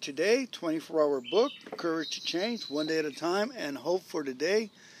reading today, 24-hour book, Courage to Change, one day at a time, and hope for today,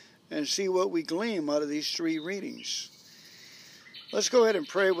 and see what we glean out of these 3 readings. Let's go ahead and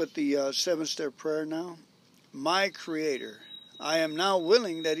pray with the 7-step prayer now. My Creator, I am now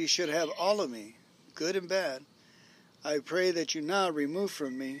willing that you should have all of me, good and bad. I pray that you now remove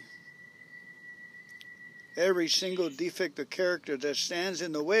from me every single defect of character that stands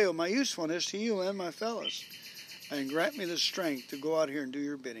in the way of my usefulness to you and my fellows. And grant me the strength to go out here and do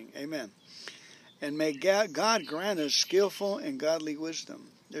your bidding. Amen. And may God grant us skillful and godly wisdom.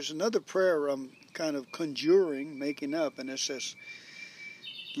 There's another prayer I'm kind of conjuring, making up, and it says,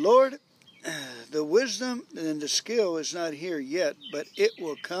 Lord, the wisdom and the skill is not here yet, but it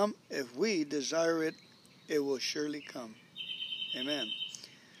will come. If we desire it, it will surely come. Amen.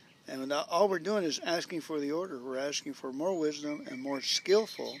 And all we're doing is asking for the order. We're asking for more wisdom and more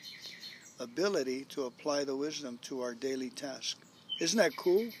skillful ability to apply the wisdom to our daily task. Isn't that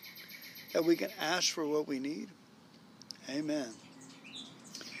cool? That we can ask for what we need? Amen.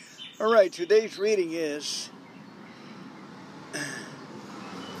 All right, today's reading is...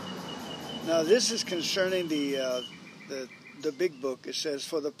 Now this is concerning the big book. It says,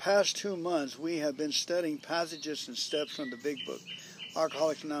 for the past 2 months we have been studying passages and steps from the big book,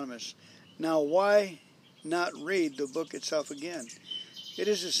 Alcoholics Anonymous. Now why not read the book itself again? It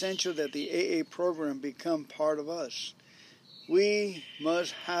is essential that the AA program become part of us. We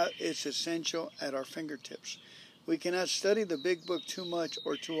must have its essential at our fingertips. We cannot study the big book too much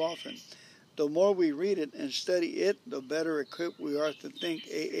or too often. The more we read it and study it, the better equipped we are to think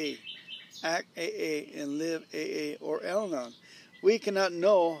AA, act AA, and live AA or Al-Anon. We cannot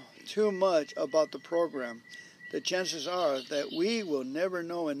know too much about the program. The chances are that we will never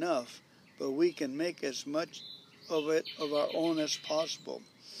know enough, but we can make as much of it of our own as possible.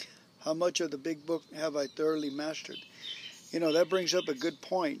 How much of the big book have I thoroughly mastered? You know, that brings up a good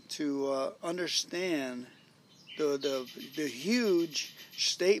point to understand the huge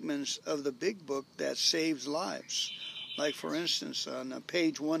statements of the big book that saves lives. Like, for instance, on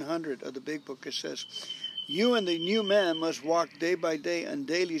page 100 of the Big Book, it says, "You and the new man must walk day by day in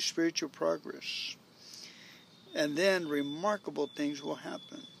daily spiritual progress. And then remarkable things will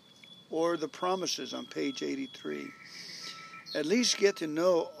happen." Or the promises on page 83. At least get to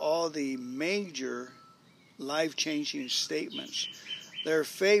know all the major life-changing statements. Their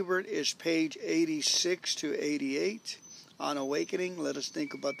favorite is page 86 to 88. On awakening, let us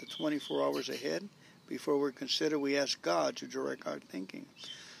think about the 24 hours ahead. Before we consider, we ask God to direct our thinking.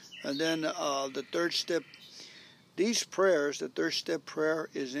 And then the third step, these prayers, the third step prayer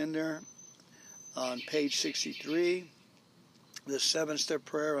is in there on page 63. The 7-step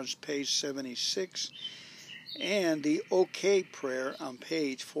prayer on page 76. And the OK prayer on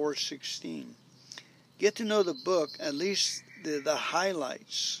page 416. Get to know the book, at least the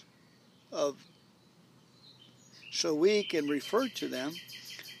highlights of, so we can refer to them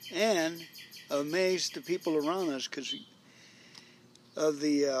and amaze the people around us, because of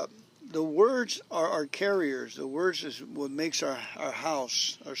the words are our carriers. The words is what makes our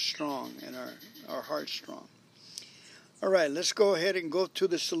house strong and our heart strong. All right, let's go ahead and go to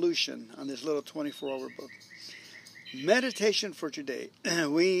the solution on this little 24-hour book. Meditation for today.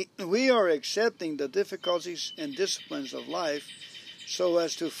 We are accepting the difficulties and disciplines of life so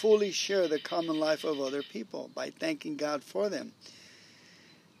as to fully share the common life of other people by thanking God for them.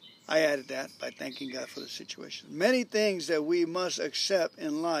 I added that, by thanking God for the situation. Many things that we must accept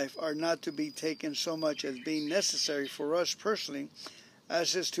in life are not to be taken so much as being necessary for us personally,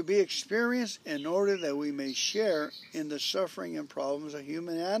 as is to be experienced in order that we may share in the suffering and problems of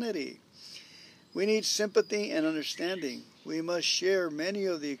humanity. We need sympathy and understanding. We must share many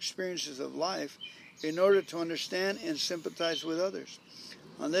of the experiences of life in order to understand and sympathize with others.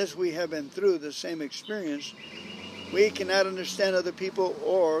 Unless we have been through the same experience, we cannot understand other people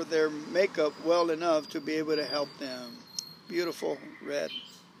or their makeup well enough to be able to help them. Beautiful, Red.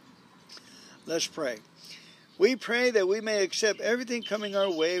 Let's pray. We pray that we may accept everything coming our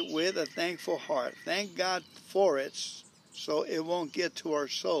way with a thankful heart. Thank God for it, so it won't get to our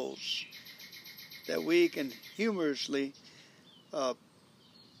souls, that we can humorously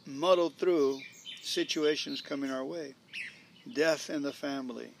muddle through situations coming our way. Death in the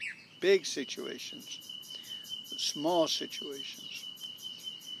family, big situations, small situations.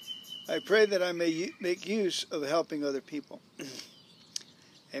 I pray that I may make use of helping other people.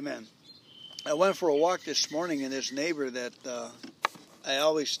 Amen. I went for a walk this morning, and this neighbor that I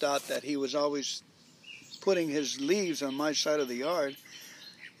always thought that he was always putting his leaves on my side of the yard,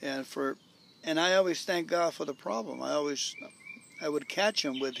 and I always thank God for the problem. I would catch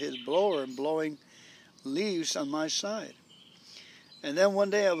him with his blower and blowing leaves on my side. And then one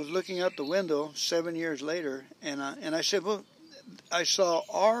day I was looking out the window 7 years later, and I said, well, I saw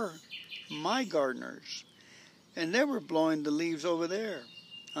my gardeners, and they were blowing the leaves over there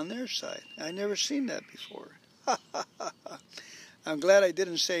on their side. I never seen that before. I'm glad I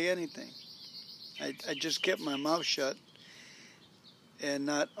didn't say anything. I just kept my mouth shut and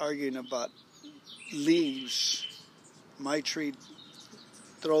not arguing about leaves. My tree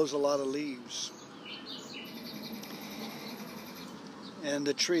throws a lot of leaves. And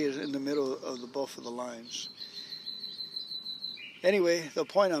the tree is in the middle of both of the lines. Anyway, the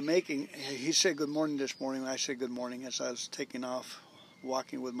point I'm making, he said good morning this morning. I said good morning as I was taking off,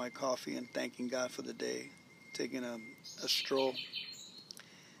 walking with my coffee and thanking God for the day, taking a stroll.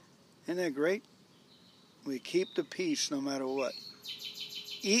 Isn't that great? We keep the peace no matter what.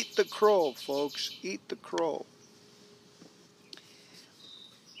 Eat the crow, folks. Eat the crow.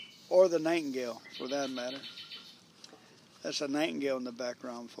 Or the nightingale, for that matter. That's a nightingale in the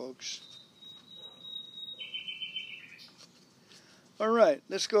background, folks. All right,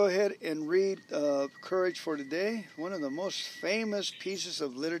 let's go ahead and read Courage for Today. One of the most famous pieces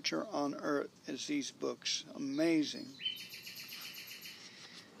of literature on earth is these books. Amazing.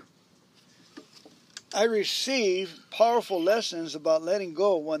 I received powerful lessons about letting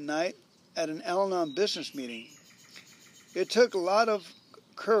go one night at an Al-Anon business meeting. It took a lot of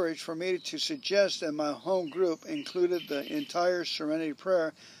courage for me to suggest that my home group included the entire Serenity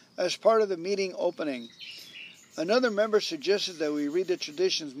Prayer as part of the meeting opening. Another member suggested that we read the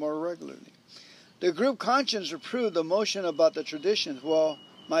traditions more regularly. The group conscience approved the motion about the traditions, while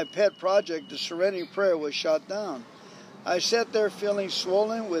my pet project, the Serenity Prayer, was shot down. I sat there feeling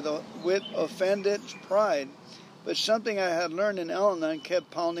swollen with offended pride, but something I had learned in Al-Anon kept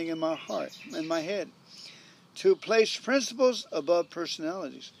pounding in my heart, in my head. To place principles above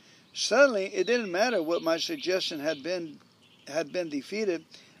personalities. Suddenly, it didn't matter what my suggestion had been defeated.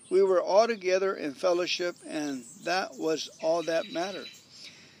 We were all together in fellowship, and that was all that mattered.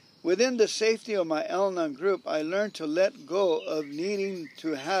 Within the safety of my Al-Anon group, I learned to let go of needing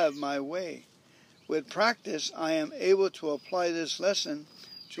to have my way. With practice, I am able to apply this lesson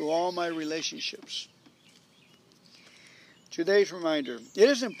to all my relationships. Today's reminder. It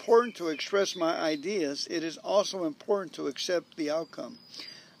is important to express my ideas. It is also important to accept the outcome.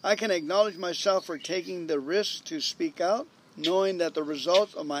 I can acknowledge myself for taking the risk to speak out, knowing that the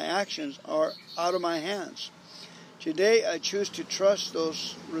results of my actions are out of my hands. Today, I choose to trust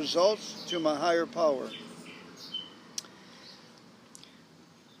those results to my higher power.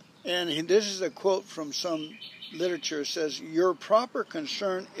 And this is a quote from some literature. It says, "Your proper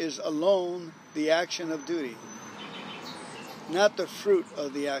concern is alone the action of duty, not the fruit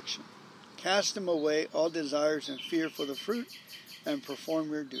of the action. Cast them away, all desires and fear for the fruit, and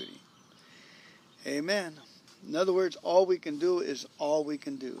perform your duty." Amen. In other words, all we can do is all we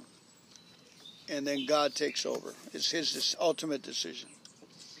can do. And then God takes over. It's His ultimate decision.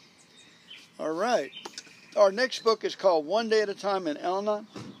 All right. Our next book is called One Day at a Time in Al-Anon.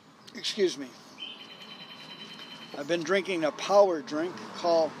 Excuse me. I've been drinking a power drink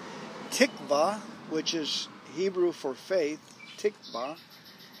called Tikva, which is Hebrew for faith. Tikva.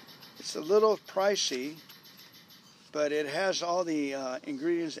 It's a little pricey, but it has all the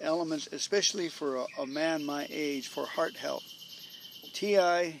ingredients, elements, especially for a man my age, for heart health.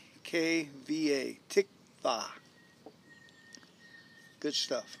 Tikva. Tikva. Good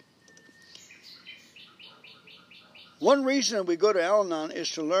stuff. One reason we go to Al-Anon is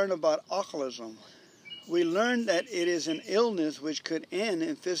to learn about alcoholism. We learn that it is an illness which could end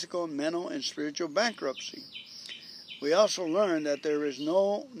in physical, mental, and spiritual bankruptcy. We also learn that there is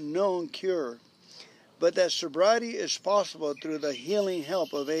no known cure, but that sobriety is possible through the healing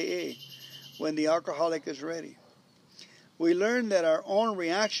help of AA when the alcoholic is ready. We learn that our own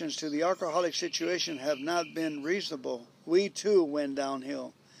reactions to the alcoholic situation have not been reasonable. We too went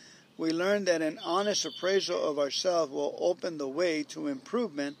downhill. We learn that an honest appraisal of ourselves will open the way to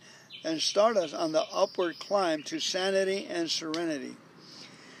improvement and start us on the upward climb to sanity and serenity.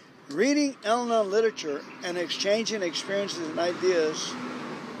 Reading Al-Anon literature and exchanging experiences and ideas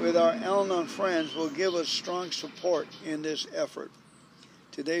with our Al-Anon friends will give us strong support in this effort.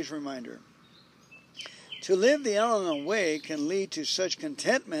 Today's reminder. To live the Al-Anon way can lead to such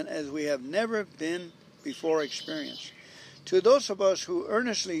contentment as we have never been before experienced. To those of us who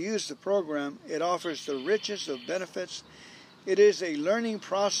earnestly use the program, it offers the richest of benefits. It is a learning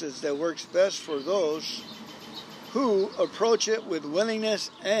process that works best for those who approach it with willingness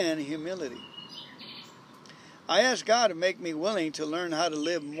and humility. I ask God to make me willing to learn how to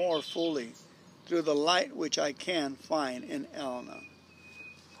live more fully through the light which I can find in Al-Anon.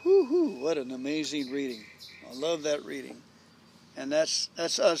 Whoo-hoo, what an amazing reading. I love that reading. And that's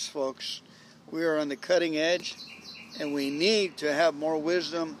us, folks. We are on the cutting edge, and we need to have more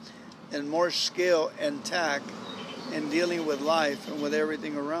wisdom and more skill and tact in dealing with life and with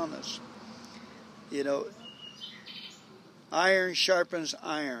everything around us. You know, iron sharpens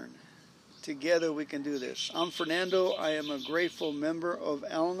iron. Together we can do this. I'm Fernando. I am a grateful member of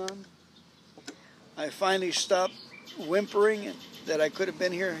Al-Anon. I finally stopped whimpering that I could have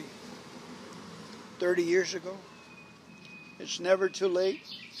been here 30 years ago. It's never too late.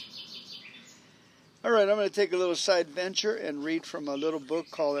 All right, I'm going to take a little side venture and read from a little book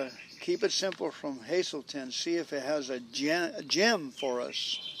called Keep It Simple from Hazelton. See if it has a gem for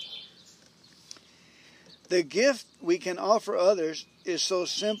us. The gift we can offer others is so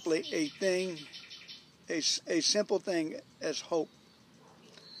simply a simple thing as hope.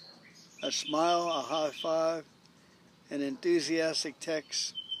 A smile, a high five, an enthusiastic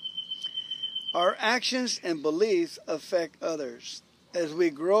text. Our actions and beliefs affect others. As we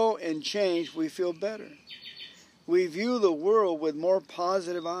grow and change, we feel better. We view the world with more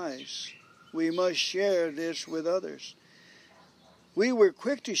positive eyes. We must share this with others. We were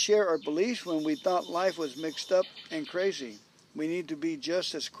quick to share our beliefs when we thought life was mixed up and crazy. We need to be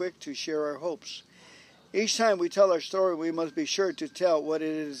just as quick to share our hopes. Each time we tell our story, we must be sure to tell what it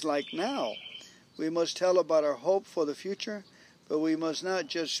is like now. We must tell about our hope for the future, but we must not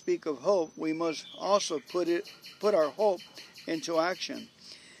just speak of hope. We must also put our hope into action.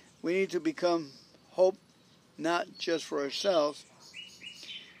 We need to become hope not just for ourselves,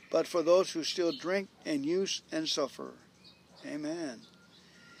 but for those who still drink and use and suffer. Amen.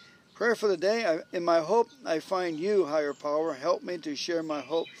 Prayer for the day. In my hope, I find you, higher power. Help me to share my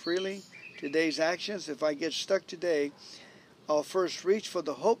hope freely. Today's actions. If I get stuck today, I'll first reach for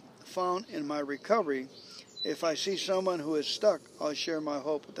the hope found in my recovery. If I see someone who is stuck, I'll share my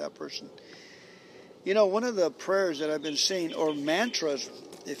hope with that person. You know, one of the prayers that I've been seeing, or mantras,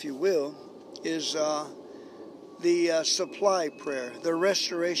 if you will, is the supply prayer, the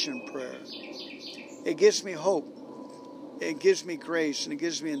restoration prayer. It gives me hope. It gives me grace, and it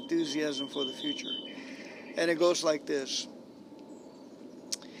gives me enthusiasm for the future. And it goes like this.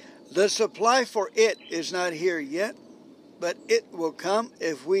 The supply for it is not here yet, but it will come.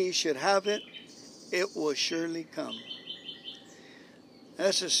 If we should have it, it will surely come.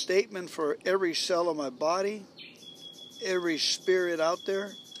 That's a statement for every cell of my body, every spirit out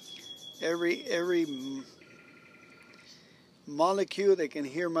there, every molecule that can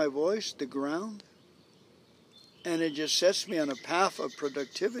hear my voice, the ground. And it just sets me on a path of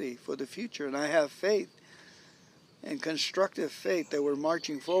productivity for the future. And I have faith and constructive faith that we're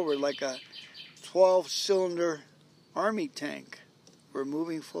marching forward like a 12-cylinder army tank. We're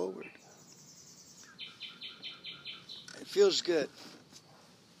moving forward. It feels good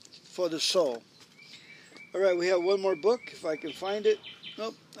for the soul. All right, we have one more book, if I can find it.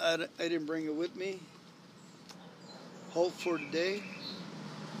 Nope, I didn't bring it with me. Hope for Today.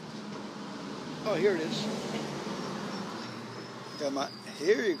 Oh, here it is.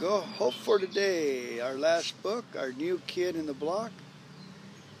 Here you go. Hope for Today. Our last book, our new kid in the block.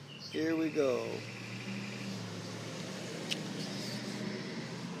 Here we go.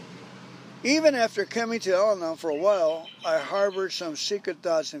 Even after coming to Al-Anon for a while, I harbored some secret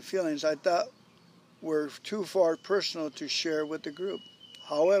thoughts and feelings I thought were too far personal to share with the group.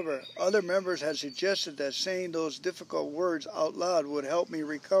 However, other members had suggested that saying those difficult words out loud would help me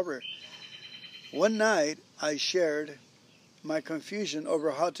recover. One night, I shared my confusion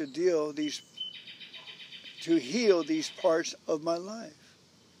over how to heal these parts of my life.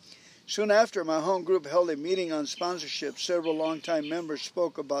 Soon after, my home group held a meeting on sponsorship. Several longtime members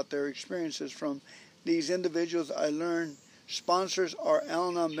spoke about their experiences. From these individuals, I learned sponsors are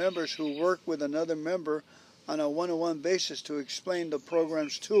Al-Anon members who work with another member on a one-on-one basis to explain the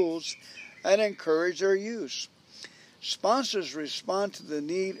program's tools and encourage their use. Sponsors respond to the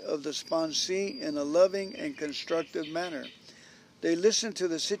need of the sponsee in a loving and constructive manner. They listen to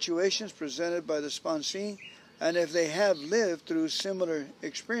the situations presented by the sponsee, and if they have lived through similar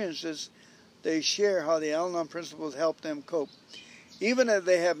experiences, they share how the Al-Anon principles help them cope. Even if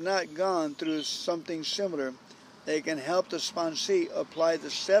they have not gone through something similar, they can help the sponsee apply the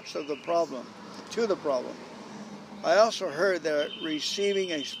steps of the problem to the problem. I also heard that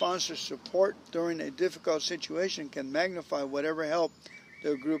receiving a sponsor's support during a difficult situation can magnify whatever help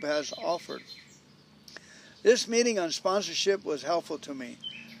the group has offered. This meeting on sponsorship was helpful to me.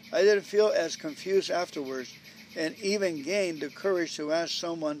 I didn't feel as confused afterwards, and even gained the courage to ask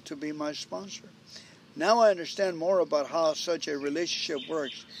someone to be my sponsor. Now I understand more about how such a relationship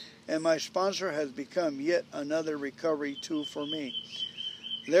works, and my sponsor has become yet another recovery tool for me.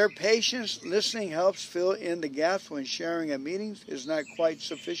 Their patience, listening helps fill in the gaps when sharing at meetings is not quite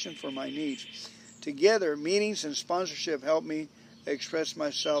sufficient for my needs. Together, meetings and sponsorship help me express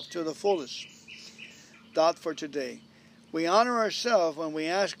myself to the fullest. Thought for today. We honor ourselves when we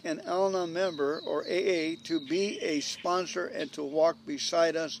ask an Al-Anon member or AA to be a sponsor and to walk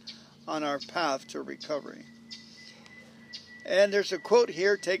beside us on our path to recovery. And there's a quote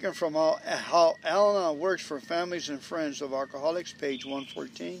here taken from how Al-Anon works for families and friends of alcoholics, page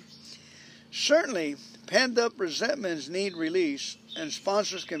 114. Certainly, pent-up resentments need release, and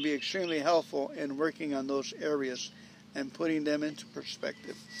sponsors can be extremely helpful in working on those areas and putting them into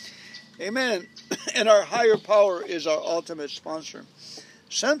perspective. Amen. And our higher power is our ultimate sponsor.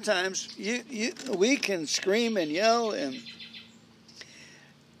 Sometimes we can scream and yell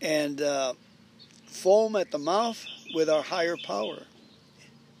and foam at the mouth with our higher power.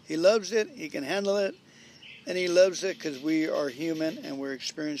 He loves it, he can handle it, and he loves it because we are human and we're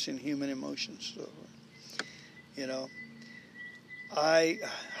experiencing human emotions. So, I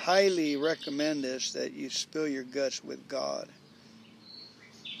highly recommend this, that you spill your guts with God,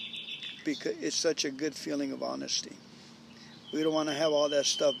 because it's such a good feeling of honesty. We don't want to have all that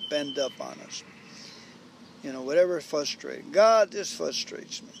stuff bend up on us. Whatever frustrates. God, this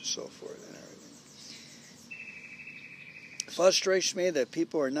frustrates me, and so forth. Frustrates me that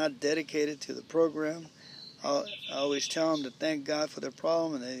people are not dedicated to the program. I always tell them to thank God for their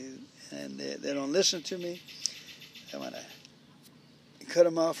problem, and they don't listen to me. I want to cut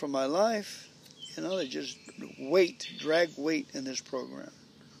them off from my life. They just drag weight in this program.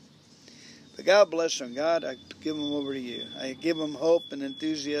 But God bless them. God, I give them over to you. I give them hope and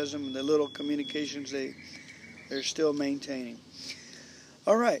enthusiasm and the little communications they're still maintaining.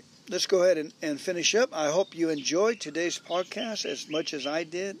 All right. Let's go ahead and finish up. I hope you enjoyed today's podcast as much as I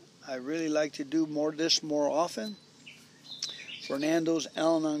did. I really like to do this more often. Fernando's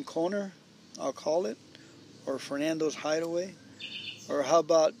Al-Anon Corner, I'll call it, or Fernando's Hideaway. Or how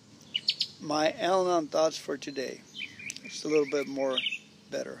about My Al-Anon thoughts for today. It's a little bit more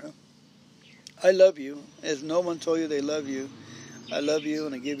better, huh? I love you. As no one told you they love you, I love you,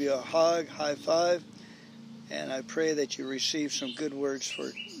 and I give you a hug, high five, and I pray that you receive some good words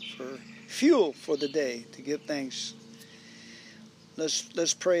for fuel for the day to give thanks.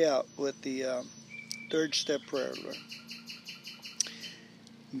 Let's pray out with the third step prayer, Lord.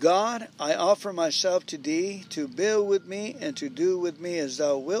 God, I offer myself to Thee to build with me and to do with me as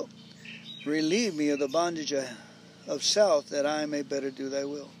Thou wilt. Relieve me of the bondage of self, that I may better do Thy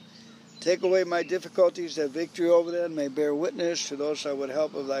will. Take away my difficulties, that victory over them may bear witness to those I would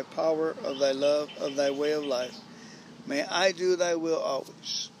help of Thy power, of Thy love, of Thy way of life. May I do Thy will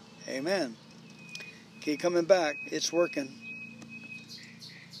always. Amen. Keep coming back. It's working.